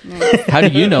that. How do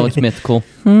you know it's mythical?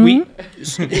 We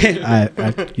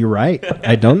You're right.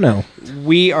 I don't know.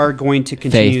 we are going to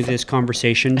continue Faith. this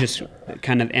conversation. Just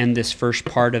kind of end this first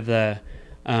part of the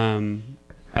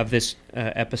this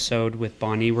episode with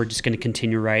Bonnie. We're just going to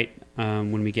continue right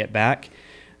when we get back.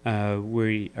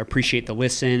 We appreciate the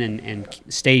listen and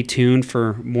stay tuned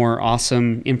for more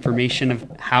awesome information of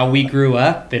how we grew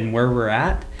up and where we're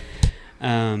at.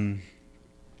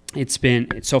 It's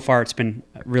been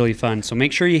really fun. So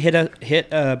make sure you hit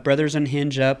Brothers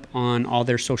Unhinged up on all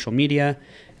their social media,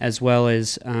 as well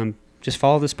as just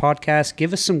follow this podcast.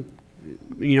 Give us some,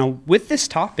 with this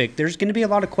topic, there's going to be a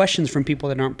lot of questions from people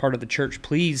that aren't part of the church.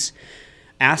 Please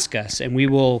ask us, and we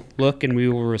will look and we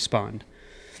will respond.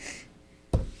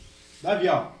 Love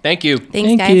y'all. Thank you. Thanks,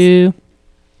 Thank guys. you.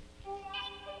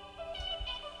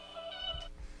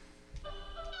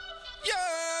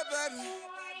 Yeah, baby.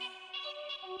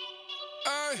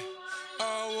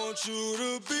 I want you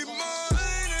to be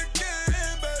mine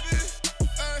again, baby.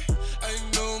 I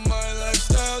know my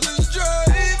lifestyle is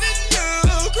driving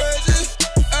you crazy.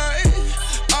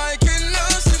 I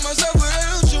cannot see myself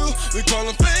without you. We call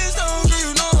them friends.